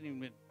Lord, I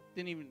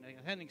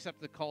hadn't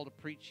accepted the call to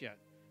preach yet.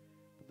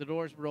 But the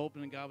doors were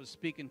open and God was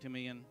speaking to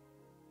me, and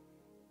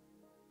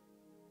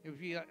it would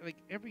be like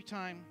every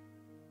time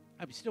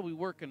I'd still be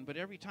working, but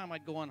every time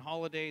I'd go on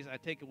holidays,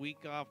 I'd take a week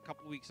off, a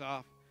couple of weeks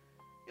off.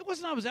 It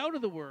wasn't I was out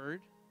of the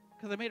Word,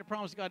 because I made a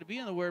promise to God to be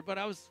in the Word, but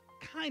I was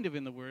kind of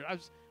in the Word. I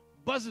was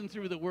buzzing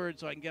through the Word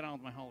so I can get on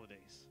with my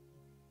holidays.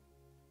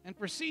 And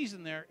for a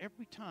season there,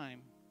 every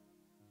time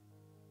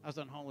I was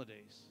on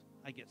holidays,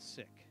 I get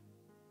sick.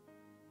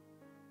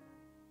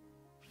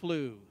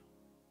 Flu,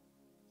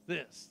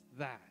 this,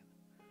 that.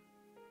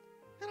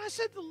 And I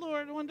said to the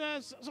Lord one day,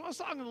 so I was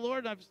talking to the Lord,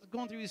 and I was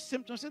going through these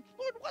symptoms. I said,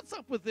 Lord, what's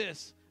up with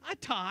this? I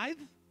tithe.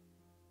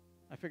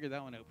 I figured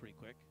that one out pretty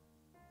quick.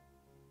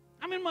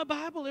 I'm in my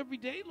Bible every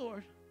day,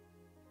 Lord.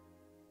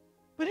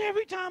 But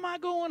every time I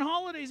go on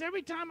holidays,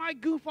 every time I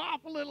goof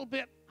off a little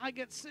bit, I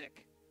get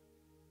sick.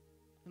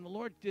 And the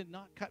Lord did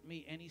not cut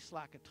me any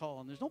slack at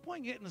all. And there's no point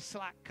in getting the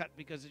slack cut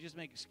because it just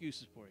makes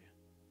excuses for you.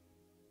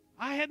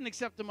 I hadn't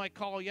accepted my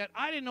call yet.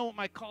 I didn't know what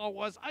my call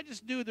was. I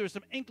just knew there were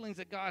some inklings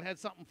that God had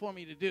something for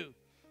me to do.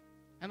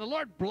 And the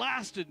Lord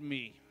blasted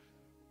me.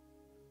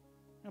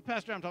 Now,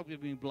 Pastor, I'm talking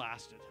about being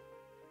blasted.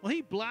 Well,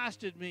 he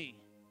blasted me.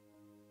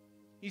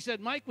 He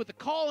said, Mike, with the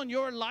call in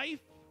your life,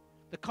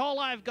 the call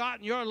I've got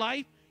in your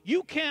life,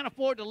 you can't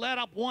afford to let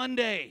up one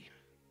day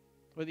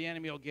or the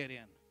enemy will get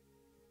in.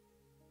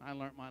 I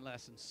learned my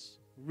lessons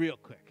real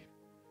quick.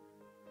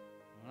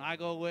 When I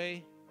go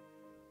away,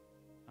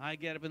 I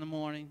get up in the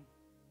morning,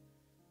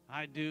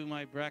 I do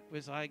my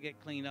breakfast, I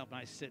get cleaned up, and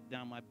I sit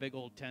down my big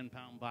old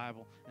 10-pound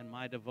Bible, and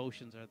my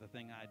devotions are the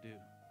thing I do.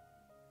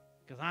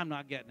 Because I'm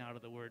not getting out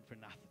of the Word for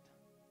nothing.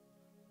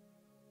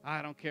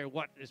 I don't care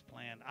what is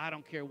planned. I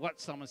don't care what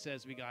someone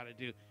says we got to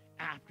do.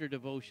 After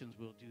devotions,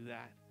 we'll do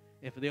that.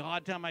 If the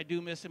odd time I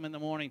do miss him in the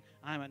morning,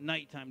 I'm at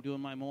nighttime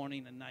doing my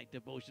morning and night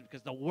devotions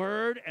because the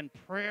Word and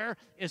prayer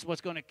is what's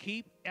going to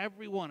keep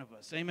every one of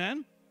us.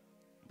 Amen?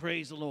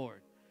 Praise the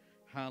Lord.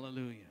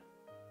 Hallelujah.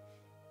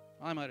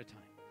 I'm out of time.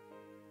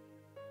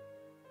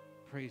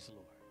 Praise the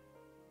Lord.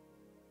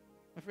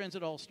 My friends,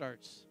 it all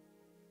starts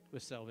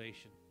with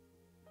salvation.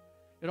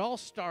 It all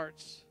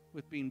starts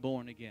with being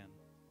born again.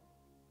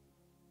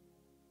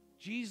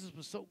 Jesus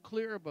was so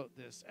clear about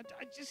this.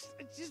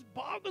 It just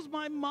boggles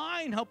my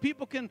mind how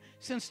people can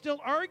still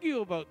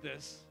argue about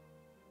this.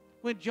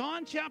 When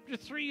John chapter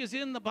 3 is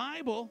in the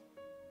Bible,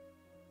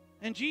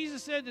 and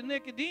Jesus said to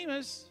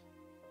Nicodemus,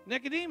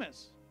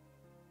 Nicodemus,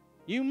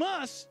 you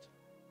must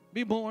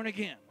be born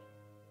again.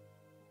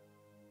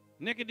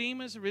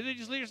 Nicodemus,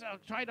 religious leaders,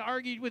 tried to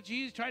argue with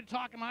Jesus, tried to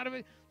talk him out of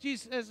it.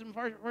 Jesus says in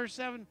verse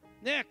 7,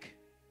 Nick,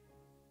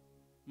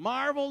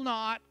 marvel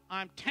not,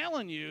 I'm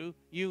telling you,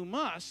 you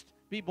must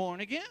be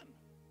born again.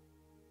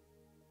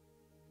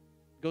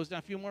 Goes down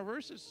a few more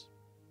verses.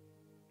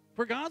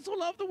 For God so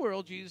loved the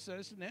world, Jesus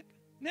says to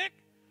Nick,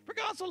 for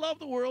God so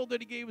loved the world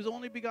that he gave his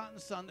only begotten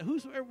Son, that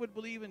whosoever would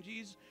believe in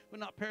Jesus would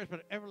not perish but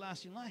have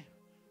everlasting life.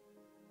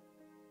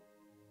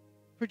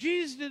 For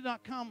Jesus did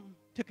not come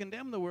to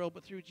condemn the world,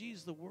 but through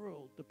Jesus the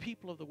world, the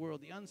people of the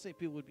world, the unsaved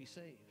people would be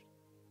saved.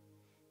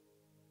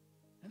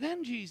 And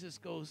then Jesus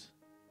goes,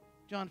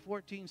 John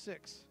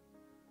 14:6.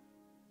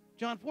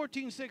 John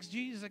 14:6,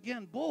 Jesus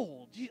again,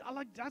 bold.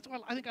 That's why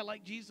I think I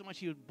like Jesus so much.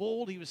 He was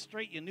bold, he was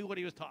straight, you knew what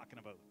he was talking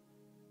about.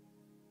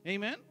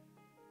 Amen?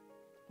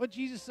 What did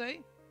Jesus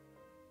say?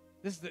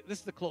 This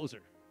is the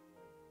closer.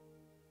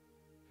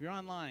 If you're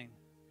online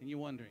and you're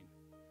wondering,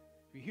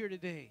 if you're here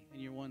today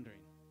and you're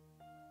wondering,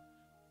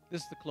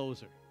 this is the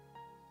closer.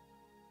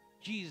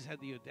 Jesus had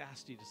the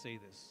audacity to say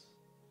this.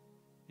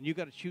 And you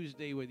got to choose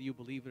today whether you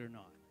believe it or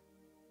not.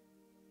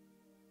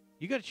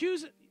 You got to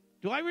choose it.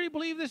 Do I really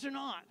believe this or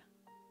not?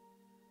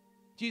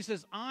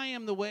 Jesus says, I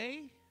am the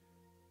way,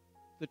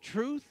 the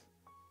truth,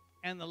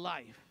 and the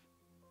life.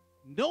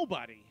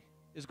 Nobody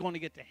is going to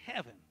get to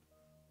heaven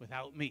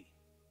without me.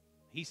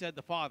 He said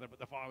the Father, but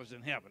the Father's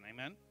in heaven.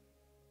 Amen?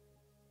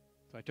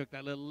 So I took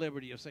that little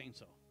liberty of saying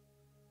so.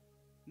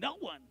 No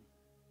one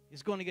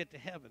is going to get to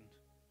heaven.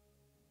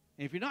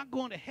 And if you're not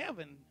going to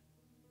heaven,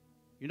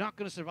 you're not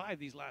going to survive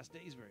these last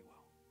days very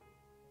well.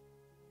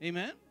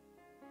 Amen?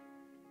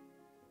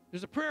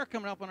 There's a prayer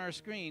coming up on our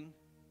screen.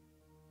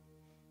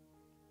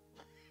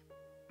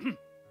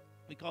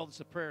 We call this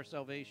a prayer of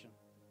salvation.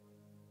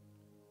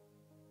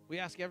 We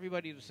ask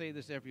everybody to say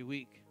this every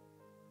week.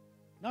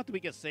 Not that we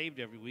get saved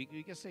every week.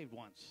 We get saved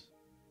once.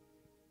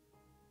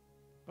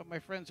 But my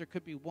friends, there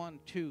could be 1,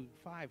 2,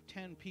 5,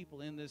 10 people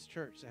in this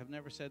church that have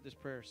never said this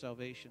prayer of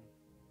salvation.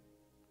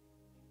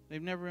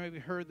 They've never maybe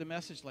heard the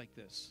message like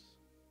this.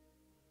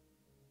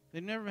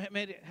 They've never had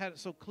it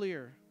so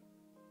clear.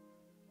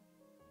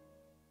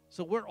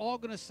 So we're all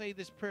going to say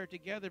this prayer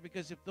together,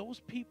 because if those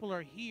people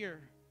are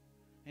here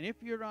and if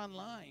you're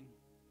online,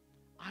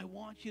 I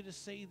want you to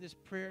say this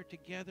prayer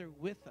together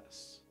with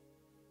us,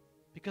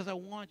 because I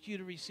want you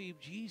to receive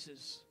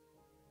Jesus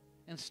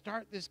and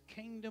start this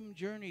kingdom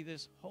journey,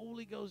 this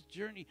Holy Ghost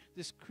journey,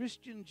 this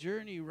Christian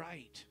journey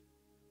right.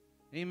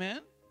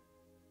 Amen?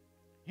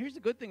 Here's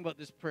the good thing about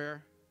this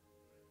prayer.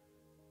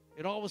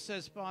 It always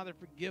says, Father,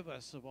 forgive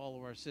us of all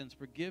of our sins.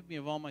 Forgive me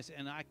of all my sins.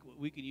 And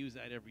we can use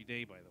that every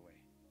day, by the way.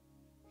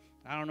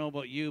 I don't know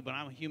about you, but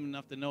I'm human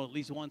enough to know at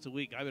least once a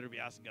week I better be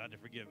asking God to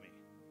forgive me.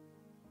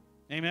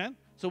 Amen?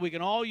 So we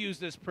can all use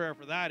this prayer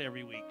for that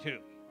every week, too.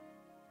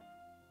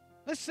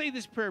 Let's say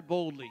this prayer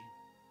boldly.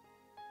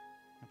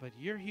 But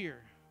you're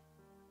here.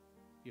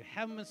 You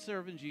haven't been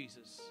serving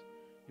Jesus.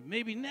 You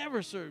maybe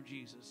never served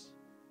Jesus.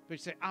 But you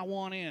say, I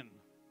want in.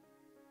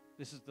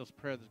 This is the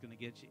prayer that's going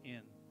to get you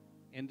in.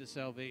 Into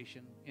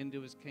salvation,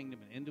 into his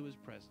kingdom, and into his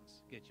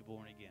presence. Get you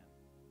born again.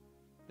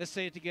 Let's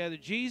say it together.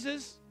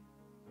 Jesus,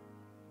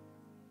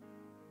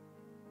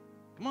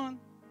 come on.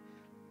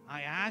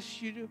 I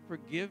ask you to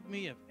forgive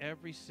me of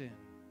every sin.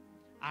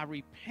 I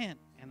repent,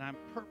 and I'm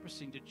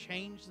purposing to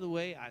change the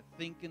way I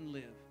think and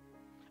live.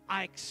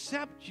 I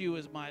accept you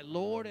as my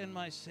Lord and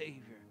my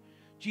Savior.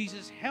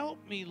 Jesus, help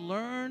me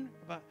learn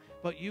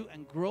about you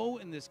and grow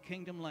in this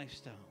kingdom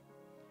lifestyle.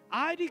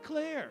 I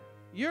declare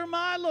you're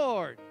my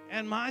Lord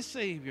and my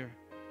Savior.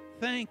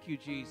 Thank you,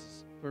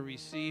 Jesus, for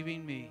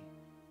receiving me.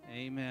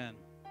 Amen.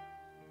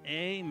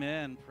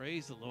 Amen.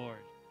 Praise the Lord.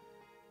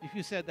 If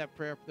you said that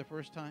prayer for the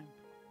first time,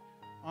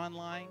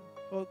 online,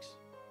 folks,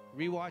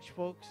 rewatch,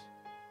 folks,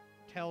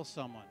 tell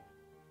someone.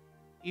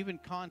 Even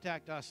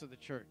contact us at the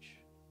church.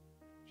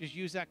 Just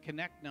use that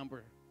connect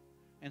number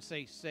and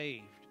say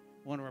saved.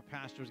 One of our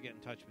pastors get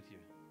in touch with you.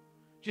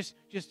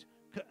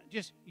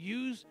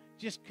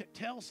 Just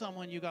tell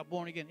someone you got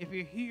born again. If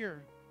you're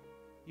here,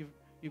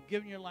 you've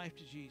given your life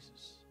to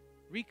Jesus.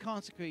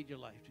 Reconsecrate your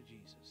life to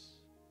Jesus.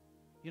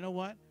 You know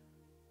what?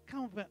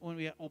 Come when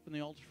we open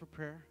the altar for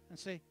prayer and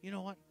say, you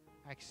know what?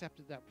 I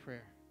accepted that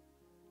prayer.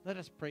 Let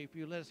us pray for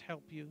you. Let us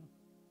help you.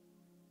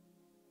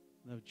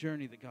 The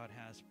journey that God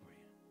has for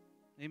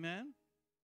you. Amen?